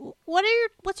Joffrey.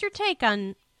 What's your take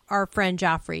on our friend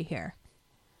Joffrey here?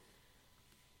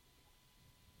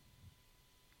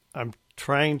 I'm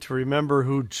trying to remember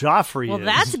who Joffrey is. Well,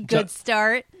 that's a good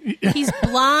start. He's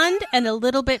blonde and a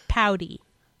little bit pouty.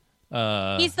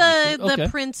 He's the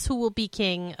prince who will be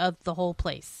king of the whole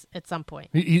place at some point.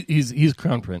 He's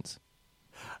crown prince.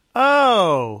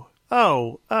 Oh!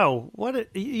 What?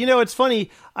 It's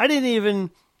funny. I didn't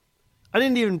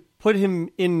even put him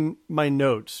in my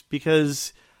notes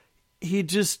because he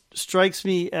just strikes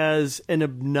me as an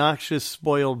obnoxious,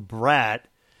 spoiled brat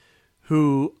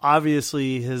who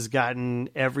obviously has gotten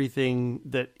everything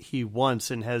that he wants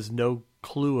and has no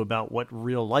clue about what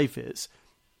real life is.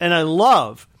 And I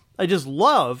just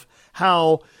love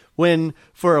how when,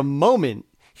 for a moment,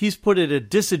 he's put at a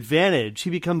disadvantage, he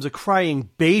becomes a crying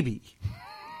baby.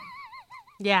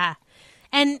 Yeah.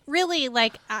 And really,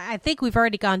 I think we've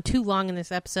already gone too long in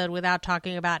this episode without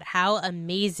talking about how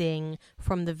amazing,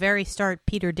 from the very start,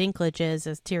 Peter Dinklage is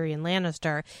as Tyrion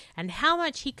Lannister, and how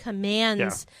much he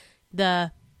commands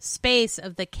the space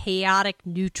of the chaotic,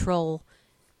 neutral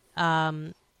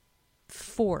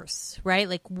force, right?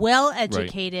 Like,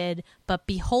 well-educated, but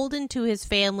beholden to his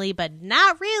family, but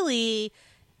not really,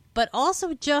 but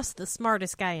also just the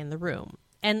smartest guy in the room.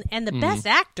 And the best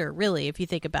actor, really, if you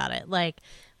think about it. Like,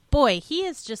 boy, he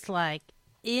is just,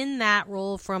 in that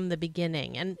role from the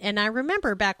beginning. And I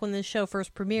remember back when this show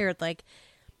first premiered,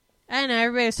 I know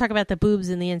everybody was talking about the boobs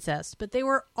and the incest, but they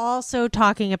were also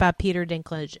talking about Peter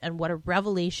Dinklage and what a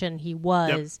revelation he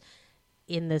was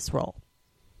in this role.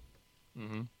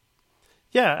 Mm-hmm.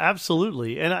 Yeah,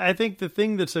 absolutely. And I think the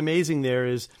thing that's amazing there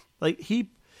is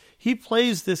he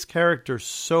plays this character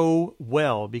so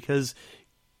well because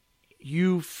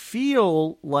you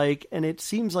feel like, and it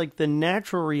seems like the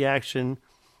natural reaction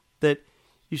that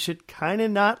you should kind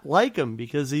of not like him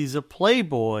because he's a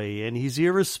playboy and he's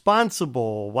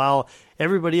irresponsible while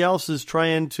everybody else is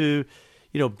trying to,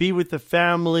 be with the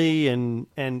family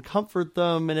and comfort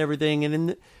them and everything.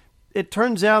 And it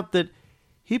turns out that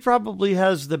he probably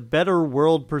has the better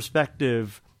world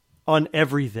perspective on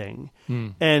everything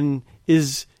and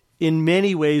is in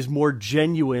many ways more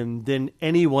genuine than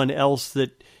anyone else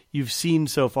that you've seen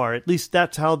so far. At least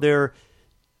that's how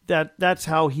that's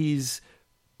how he's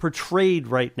portrayed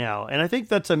right now. And I think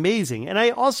that's amazing. And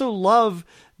I also love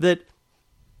that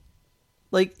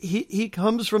he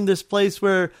comes from this place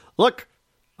where, look,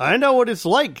 I know what it's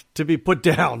like to be put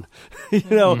down.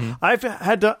 I've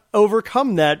had to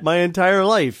overcome that my entire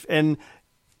life, and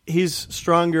he's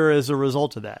stronger as a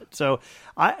result of that. So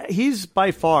he's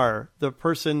by far the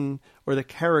person or the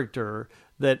character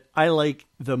that I like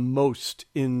the most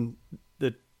in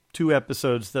the 2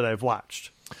 episodes that I've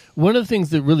watched. One of the things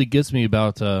that really gets me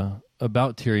about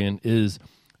Tyrion is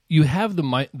you have the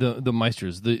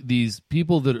Meisters, these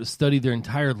people that study their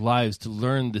entire lives to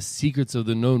learn the secrets of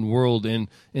the known world and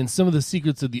some of the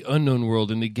secrets of the unknown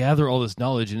world, and they gather all this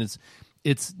knowledge, and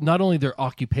it's not only their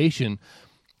occupation,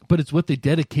 but it's what they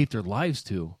dedicate their lives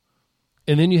to.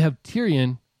 And then you have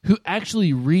Tyrion, who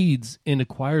actually reads and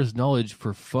acquires knowledge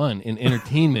for fun and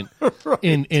entertainment, right.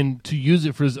 and to use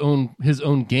it for his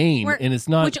own gain. And it's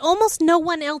not, which almost no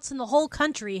one else in the whole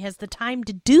country has the time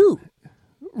to do.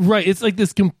 Right. It's like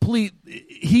this complete,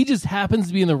 he just happens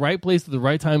to be in the right place at the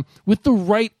right time with the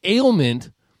right ailment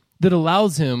that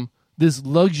allows him this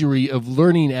luxury of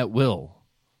learning at will.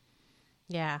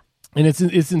 Yeah. and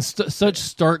it's in such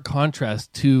stark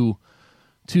contrast to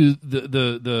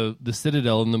the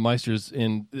Citadel and the Meisters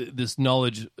and this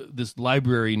knowledge, this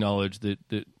library knowledge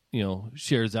that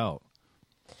shares out.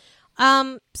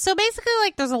 So basically,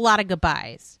 like, there's a lot of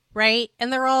goodbyes, right?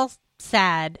 And they're all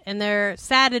sad, and they're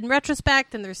sad in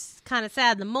retrospect, and they're kind of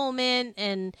sad in the moment,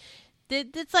 and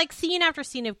it's like scene after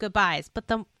scene of goodbyes. But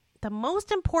the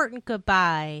most important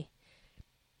goodbye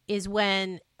is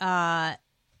when Ned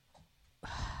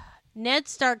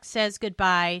Stark says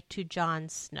goodbye to Jon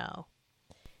Snow.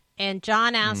 And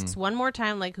Jon asks one more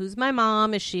time, like, who's my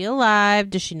mom? Is she alive?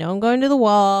 Does she know I'm going to the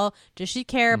Wall? Does she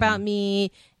care about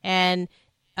me? And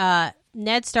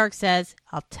Ned Stark says,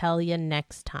 I'll tell you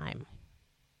next time.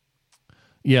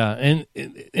 Yeah, and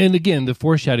again, the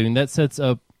foreshadowing, that sets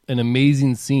up an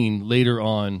amazing scene later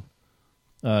on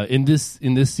in this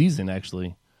season,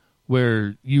 actually,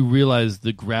 where you realize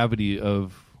the gravity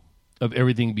of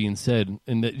everything being said,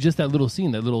 and just that little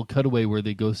scene, that little cutaway where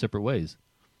they go separate ways.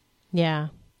 Yeah.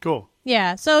 Cool.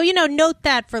 Yeah, so, note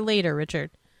that for later,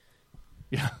 Richard.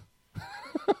 Yeah.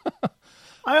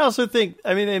 I also think,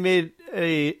 they made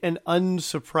an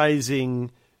unsurprising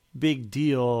big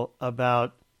deal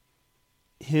about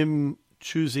him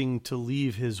choosing to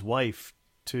leave his wife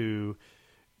to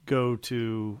go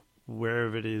to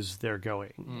wherever it is they're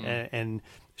going. And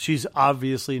she's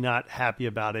obviously not happy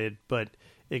about it, but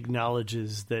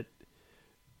acknowledges that,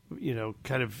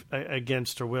 kind of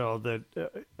against her will, that,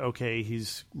 okay,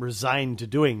 he's resigned to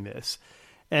doing this.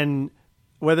 And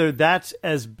whether that's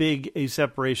as big a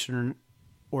separation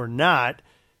or not,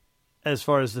 as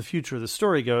far as the future of the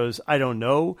story goes, I don't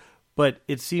know. But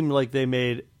it seemed like they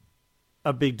made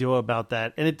a big deal about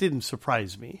that, and it didn't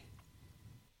surprise me.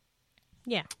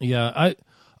 Yeah. Yeah,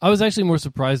 I was actually more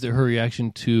surprised at her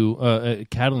reaction to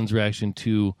Catelyn's reaction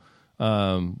to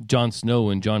Jon Snow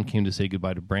when Jon came to say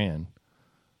goodbye to Bran.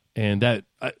 And that,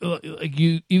 like,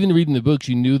 you even reading the books,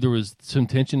 you knew there was some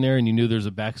tension there, and you knew there was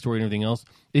a backstory and everything else.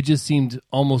 It just seemed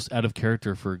almost out of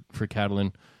character for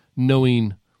Catelyn,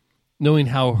 knowing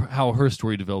how her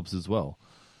story develops as well.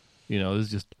 It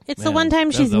was just, it's the one time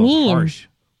she's mean. Harsh.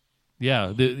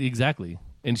 Yeah, exactly,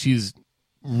 and she's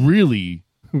really,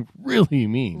 really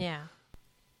mean. Yeah,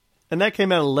 and that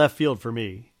came out of left field for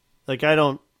me. Like, I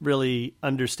don't really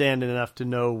understand it enough to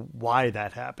know why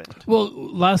that happened. Well,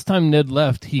 last time Ned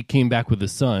left, he came back with a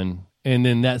son, and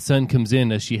then that son comes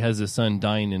in as she has a son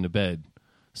dying in a bed.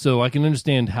 So I can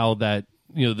understand how that,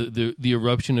 the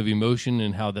eruption of emotion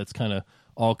and how that's kind of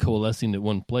all coalescing at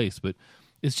one place, but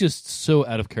it's just so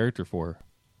out of character for her.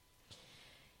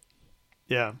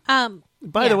 Yeah.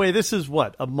 By the way, this is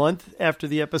what, a month after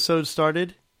the episode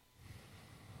started?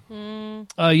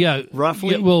 Yeah,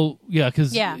 roughly. Yeah, well, yeah,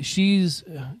 because she's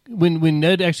when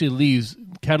Ned actually leaves,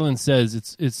 Catelyn says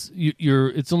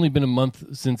it's only been a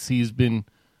month since he's been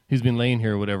laying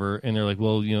here or whatever, and they're like,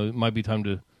 well, it might be time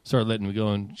to start letting him go.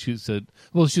 And she said,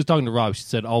 well, she was talking to Robb. She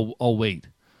said, I'll wait.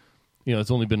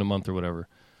 It's only been a month or whatever.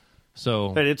 So,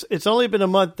 but it's only been a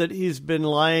month that he's been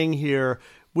lying here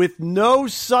with no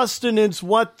sustenance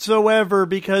whatsoever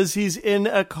because he's in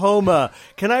a coma.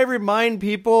 Can I remind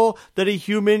people that a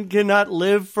human cannot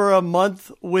live for a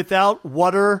month without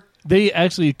water? They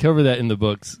actually cover that in the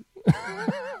books.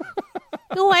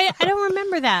 No, I don't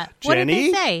remember that. Jenny? What did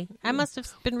they say? I must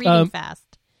have been reading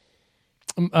fast.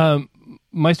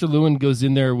 Maester Luwin goes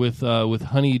in there with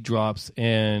honey drops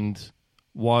and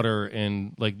water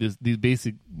and like these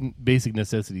basic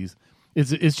necessities.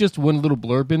 It's just one little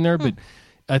blurb in there, but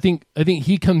I think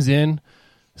he comes in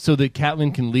so that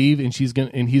Catelyn can leave, and he's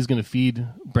gonna feed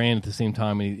Bran at the same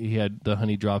time. And he had the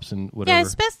honey drops and whatever. Yeah,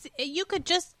 it's best you could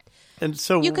just. And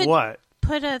so you could what?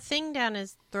 Put a thing down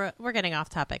his throat. We're getting off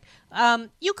topic.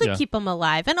 You could keep him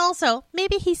alive, and also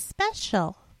maybe he's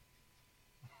special.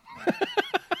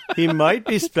 He might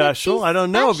be special. I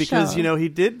don't know, because he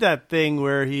did that thing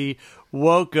where he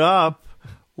woke up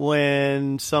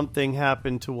when something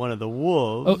happened to one of the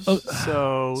wolves.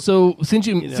 So since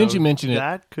you mentioned it,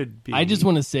 that could be. I just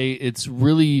want to say it's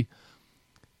really.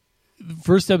 The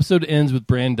first episode ends with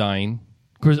Bran dying.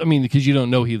 Of course, because you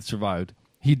don't know he had survived.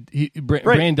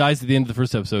 Bran dies at the end of the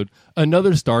first episode.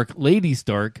 Another Stark, Lady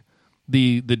Stark,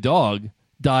 the dog,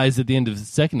 dies at the end of the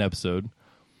second episode.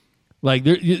 Like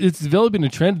it's developing a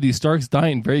trend of these Starks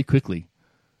dying very quickly.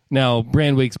 Now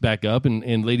Bran wakes back up,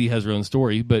 and Lady has her own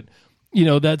story, but.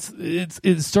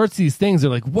 It starts these things. They're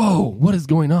like, whoa, what is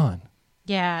going on?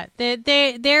 Yeah,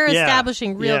 they're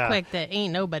establishing real quick that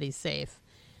ain't nobody safe.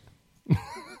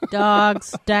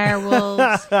 Dogs,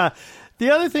 direwolves. The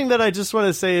other thing that I just want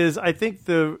to say is I think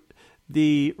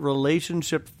the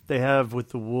relationship they have with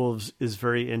the wolves is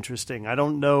very interesting. I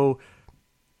don't know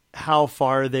how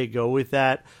far they go with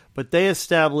that, but they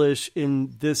establish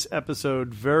in this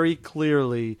episode very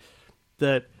clearly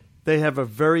that they have a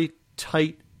very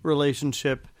tight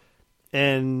relationship,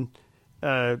 and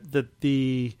that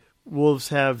the wolves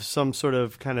have some sort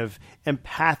of kind of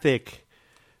empathic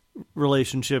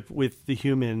relationship with the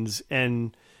humans.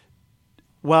 And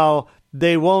while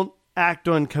they won't act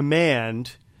on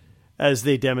command as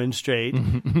they demonstrate,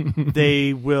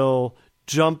 they will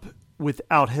jump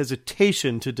without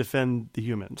hesitation to defend the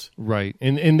humans. Right,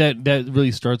 and that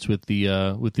really starts with the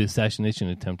assassination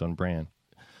attempt on Bran.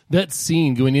 That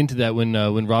scene going into that when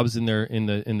Rob's in there in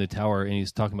the tower and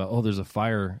he's talking about, oh, there's a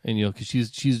fire, and because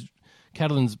she's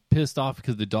Catelyn's pissed off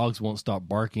because the dogs won't stop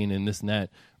barking and this and that.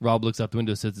 Rob looks out the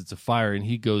window, says it's a fire, and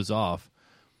he goes off.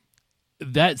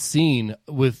 That scene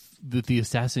with the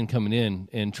assassin coming in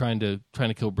and trying to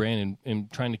kill Bran and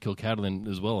trying to kill Catelyn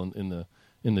as well in the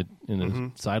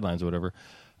sidelines or whatever,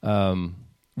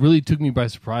 really took me by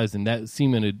surprise, and that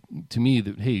cemented to me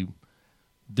that, hey,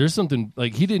 there's something,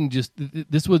 like,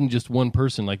 this wasn't just one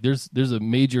person. Like, there's a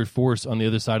major force on the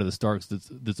other side of the Starks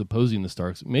that's opposing the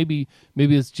Starks. Maybe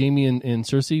it's Jaime and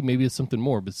Cersei. Maybe it's something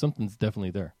more, but something's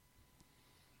definitely there.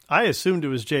 I assumed it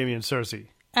was Jaime and Cersei.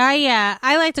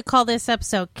 I like to call this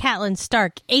episode Catelyn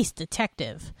Stark Ace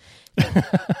Detective.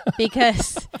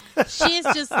 Because she is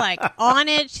just like on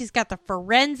it. She's got the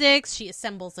forensics. She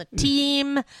assembles a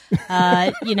team,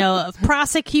 of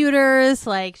prosecutors.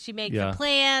 Like, she makes a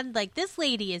plan. Like, this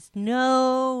lady is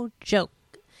no joke.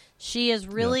 She is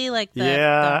really like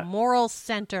the moral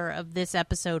center of this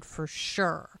episode for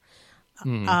sure.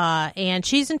 And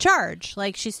she's in charge.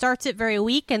 Like, she starts it very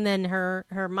weak, and then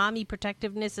her mommy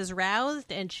protectiveness is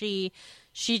roused, and she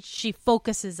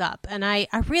focuses up, and I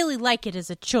really like it as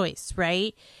a choice,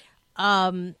 right?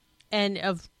 And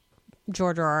of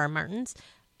George R.R. Martin's.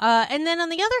 And then on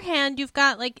the other hand, you've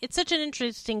got, like, it's such an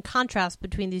interesting contrast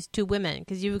between these two women,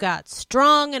 because you've got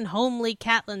strong and homely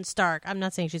Catelyn Stark. I'm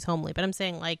not saying she's homely, but I'm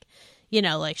saying, like,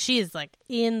 like, she is, like,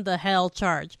 in the hell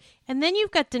charge. And then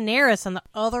you've got Daenerys on the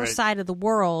other side of the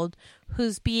world,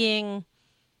 who's being,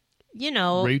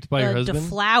 raped by her husband,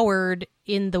 deflowered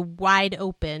in the wide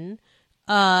open,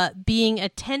 being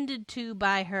attended to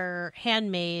by her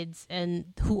handmaids, and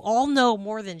who all know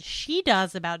more than she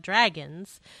does about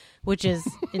dragons, which is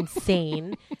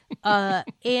insane.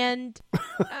 And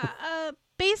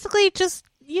basically just,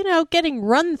 getting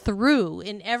run through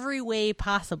in every way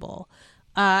possible.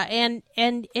 And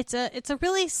it's a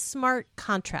really smart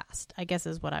contrast, I guess,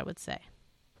 is what I would say.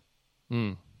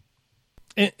 And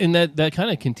that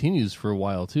kind of continues for a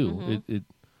while too.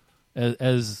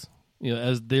 As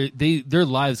their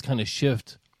lives kind of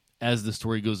shift as the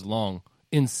story goes along,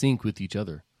 in sync with each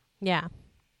other. Yeah.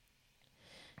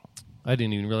 I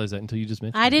didn't even realize that until you just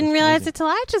mentioned it. I didn't realize it till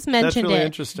I just mentioned it. That's really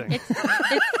interesting.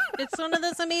 It's one of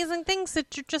those amazing things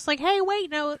that you're just like, hey,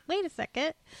 wait a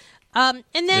second. And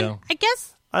then I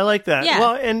guess I like that. Yeah.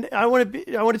 Well, and I want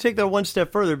to take that one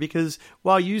step further, because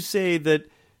while you say that,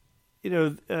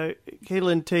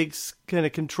 Catelyn takes kind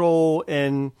of control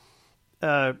and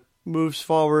moves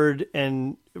forward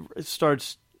and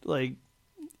starts, like,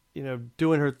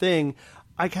 doing her thing,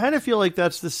 I kind of feel like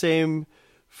that's the same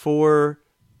for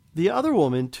the other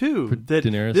woman too. That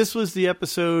Daenerys. This was the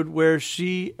episode where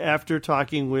she, after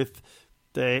talking with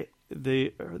the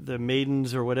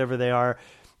maidens or whatever they are,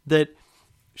 that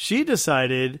she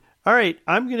decided, all right,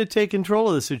 I'm going to take control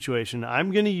of the situation.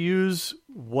 I'm going to use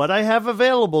what I have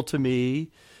available to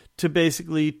me to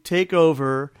basically take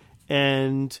over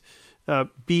and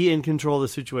be in control of the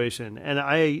situation. And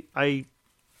I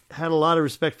had a lot of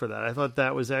respect for that. I thought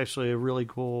that was actually a really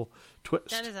cool twist.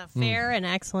 that is a fair and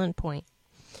excellent point.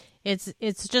 It's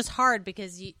just hard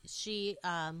because she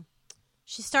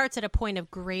starts at a point of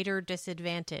greater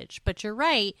disadvantage. But you're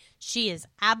right. She is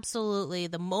absolutely,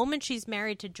 the moment she's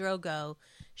married to Drogo,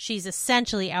 she's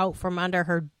essentially out from under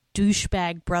her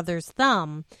douchebag brother's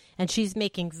thumb, and she's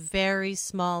making very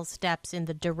small steps in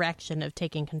the direction of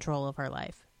taking control of her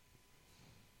life.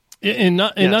 And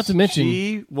not to mention,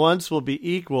 she once will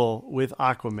be equal with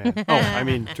Aquaman. I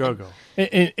mean Drogo.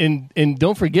 And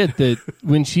don't forget that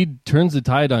when she turns the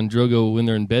tide on Drogo when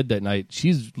they're in bed that night,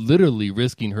 she's literally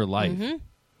risking her life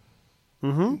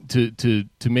to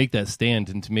make that stand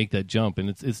and to make that jump, and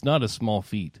it's not a small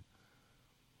feat.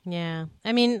 Yeah,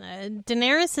 I mean,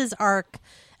 Daenerys's arc.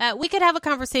 We could have a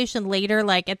conversation later,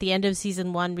 like at the end of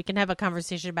season 1. We can have a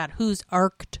conversation about who's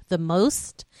arced the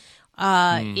most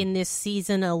in this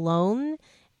season alone,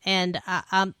 and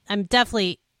I'm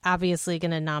definitely, obviously, going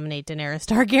to nominate Daenerys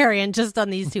Targaryen just on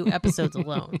these 2 episodes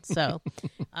alone. So,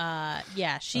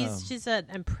 she's an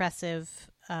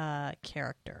impressive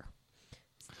character.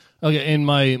 Okay, and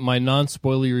my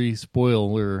non-spoilery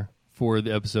spoiler for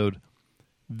the episode.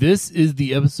 This is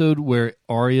the episode where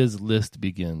Arya's list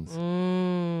begins.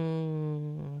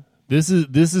 This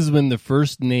is when the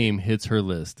first name hits her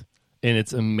list, and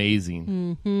it's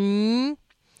amazing. Mm-hmm.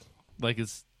 Like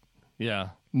it's, yeah.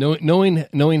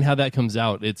 Knowing how that comes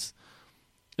out, it's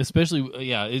especially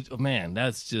man.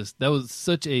 That was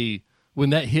such a when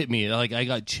that hit me. Like I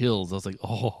got chills. I was like,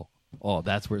 oh,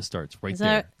 that's where it starts right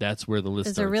there. That's where the list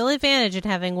starts. There's a real advantage in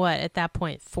having what at that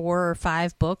point 4 or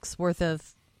 5 books worth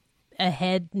of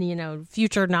ahead,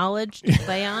 future knowledge to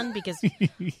play on because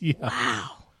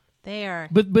wow. They are.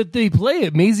 But they play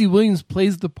it. Maisie Williams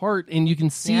plays the part, and you can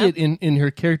see it in her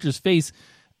character's face.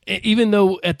 Even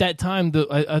though at that time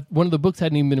one of the books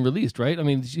hadn't even been released, right? I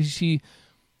mean, she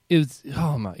is.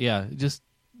 Oh my, yeah. Just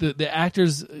the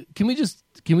actors. Can we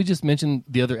just mention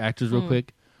the other actors real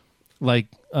quick? Like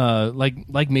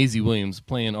Maisie Williams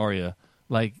playing Arya.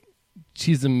 Like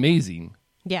she's amazing.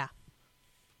 Yeah,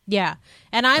 yeah.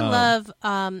 And I love.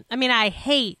 I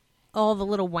hate all the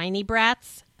little whiny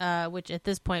brats. Which at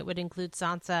this point would include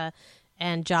Sansa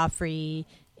and Joffrey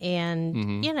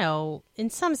and, in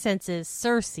some senses,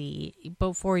 Cersei,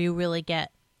 before you really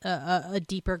get a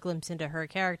deeper glimpse into her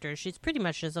character. She's pretty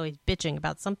much just always bitching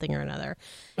about something or another.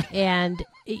 And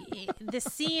the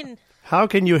scene... How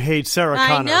can you hate Sarah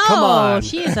Connor? I know. Come on.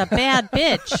 She is a bad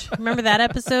bitch. Remember that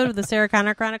episode of the Sarah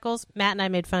Connor Chronicles? Matt and I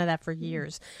made fun of that for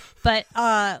years. But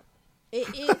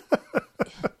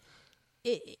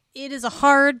it is a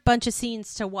hard bunch of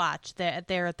scenes to watch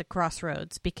there at the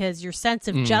crossroads because your sense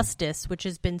of justice, which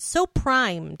has been so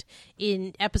primed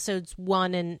in episodes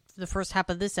 1 and the first half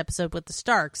of this episode with the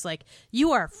Starks, like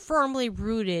you are firmly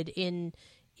rooted in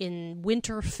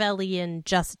Winterfellian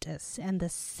justice. And the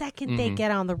second they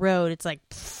get on the road, it's like,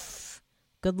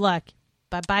 good luck.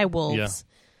 Bye-bye, wolves.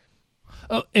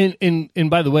 Yeah. Oh, and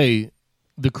by the way,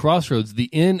 the crossroads, the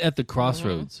inn at the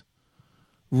crossroads,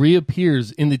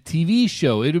 reappears in the TV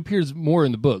show. It appears more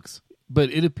in the books, but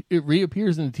it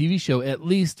reappears in the TV show at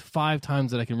least 5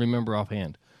 times that I can remember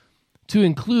offhand, to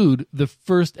include the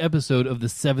first episode of the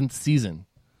 7th season.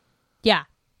 Yeah.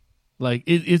 Like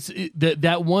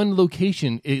that one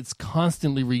location, it's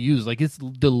constantly reused. Like it's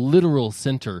the literal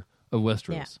center of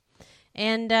Westeros.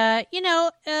 Yeah. And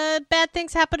bad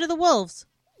things happen to the wolves,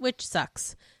 which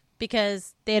sucks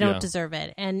because they don't deserve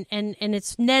it. And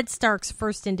it's Ned Stark's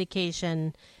first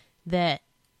indication that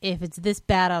if it's this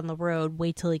bad on the road,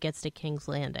 wait till he gets to King's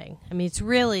Landing. I mean, it's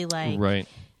really like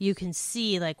you can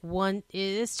see like one.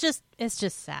 It's just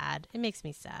sad. It makes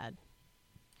me sad.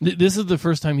 This is the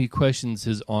first time he questions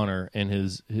his honor and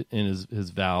his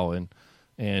vow,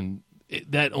 and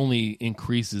that only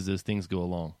increases as things go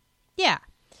along. Yeah,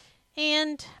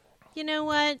 and you know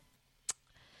what?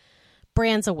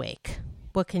 Bran's awake.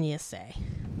 What can you say?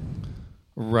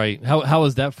 Right. How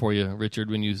was that for you, Richard?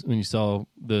 When you saw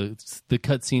the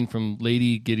cutscene from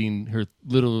Lady getting her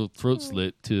little throat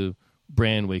slit to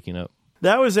Bran waking up?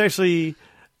 That was actually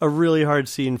a really hard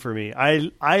scene for me.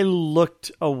 I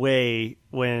looked away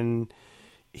when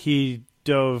he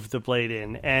dove the blade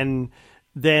in, and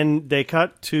then they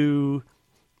cut to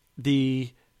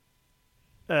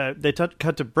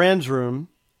cut to Bran's room,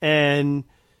 and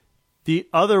the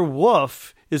other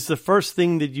wolf is the first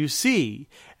thing that you see,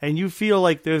 and you feel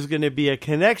like there's going to be a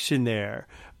connection there.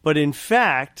 But in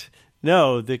fact,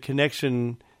 no, the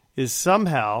connection is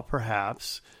somehow,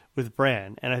 perhaps, with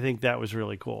Bran, and I think that was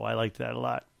really cool. I liked that a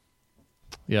lot.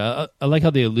 Yeah, I like how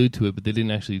they allude to it, but they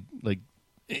didn't actually, like,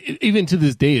 even to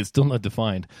this day, it's still not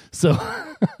defined. So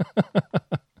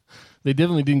they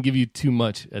definitely didn't give you too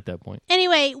much at that point.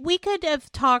 Anyway, we could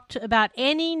have talked about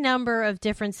any number of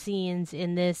different scenes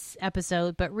in this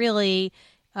episode, but really,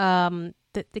 the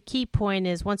key point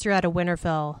is once you're out of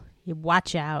Winterfell, you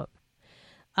watch out.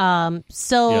 In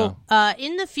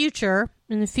the future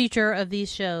of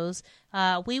these shows,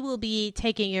 we will be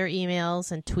taking your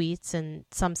emails and tweets and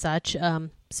some such as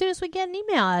soon as we get an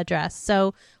email address.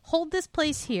 So hold this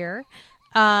place here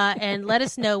and let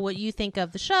us know what you think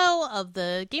of the show, of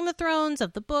the Game of Thrones,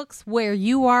 of the books, where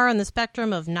you are on the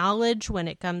spectrum of knowledge when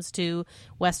it comes to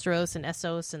Westeros and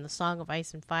Essos and the Song of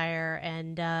Ice and Fire.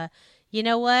 And you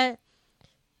know what?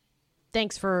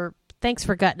 Thanks for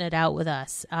gutting it out with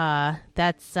us.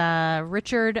 That's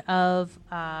Richard of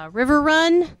River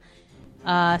Run,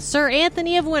 Sir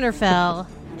Anthony of Winterfell,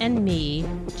 and me,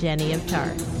 Jenny of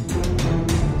Tarth.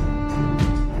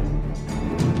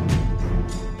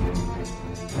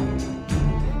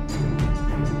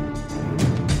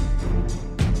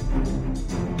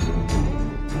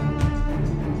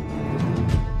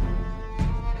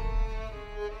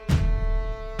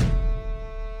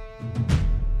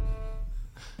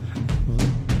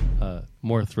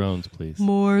 More thrones, please.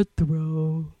 More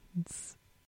thrones.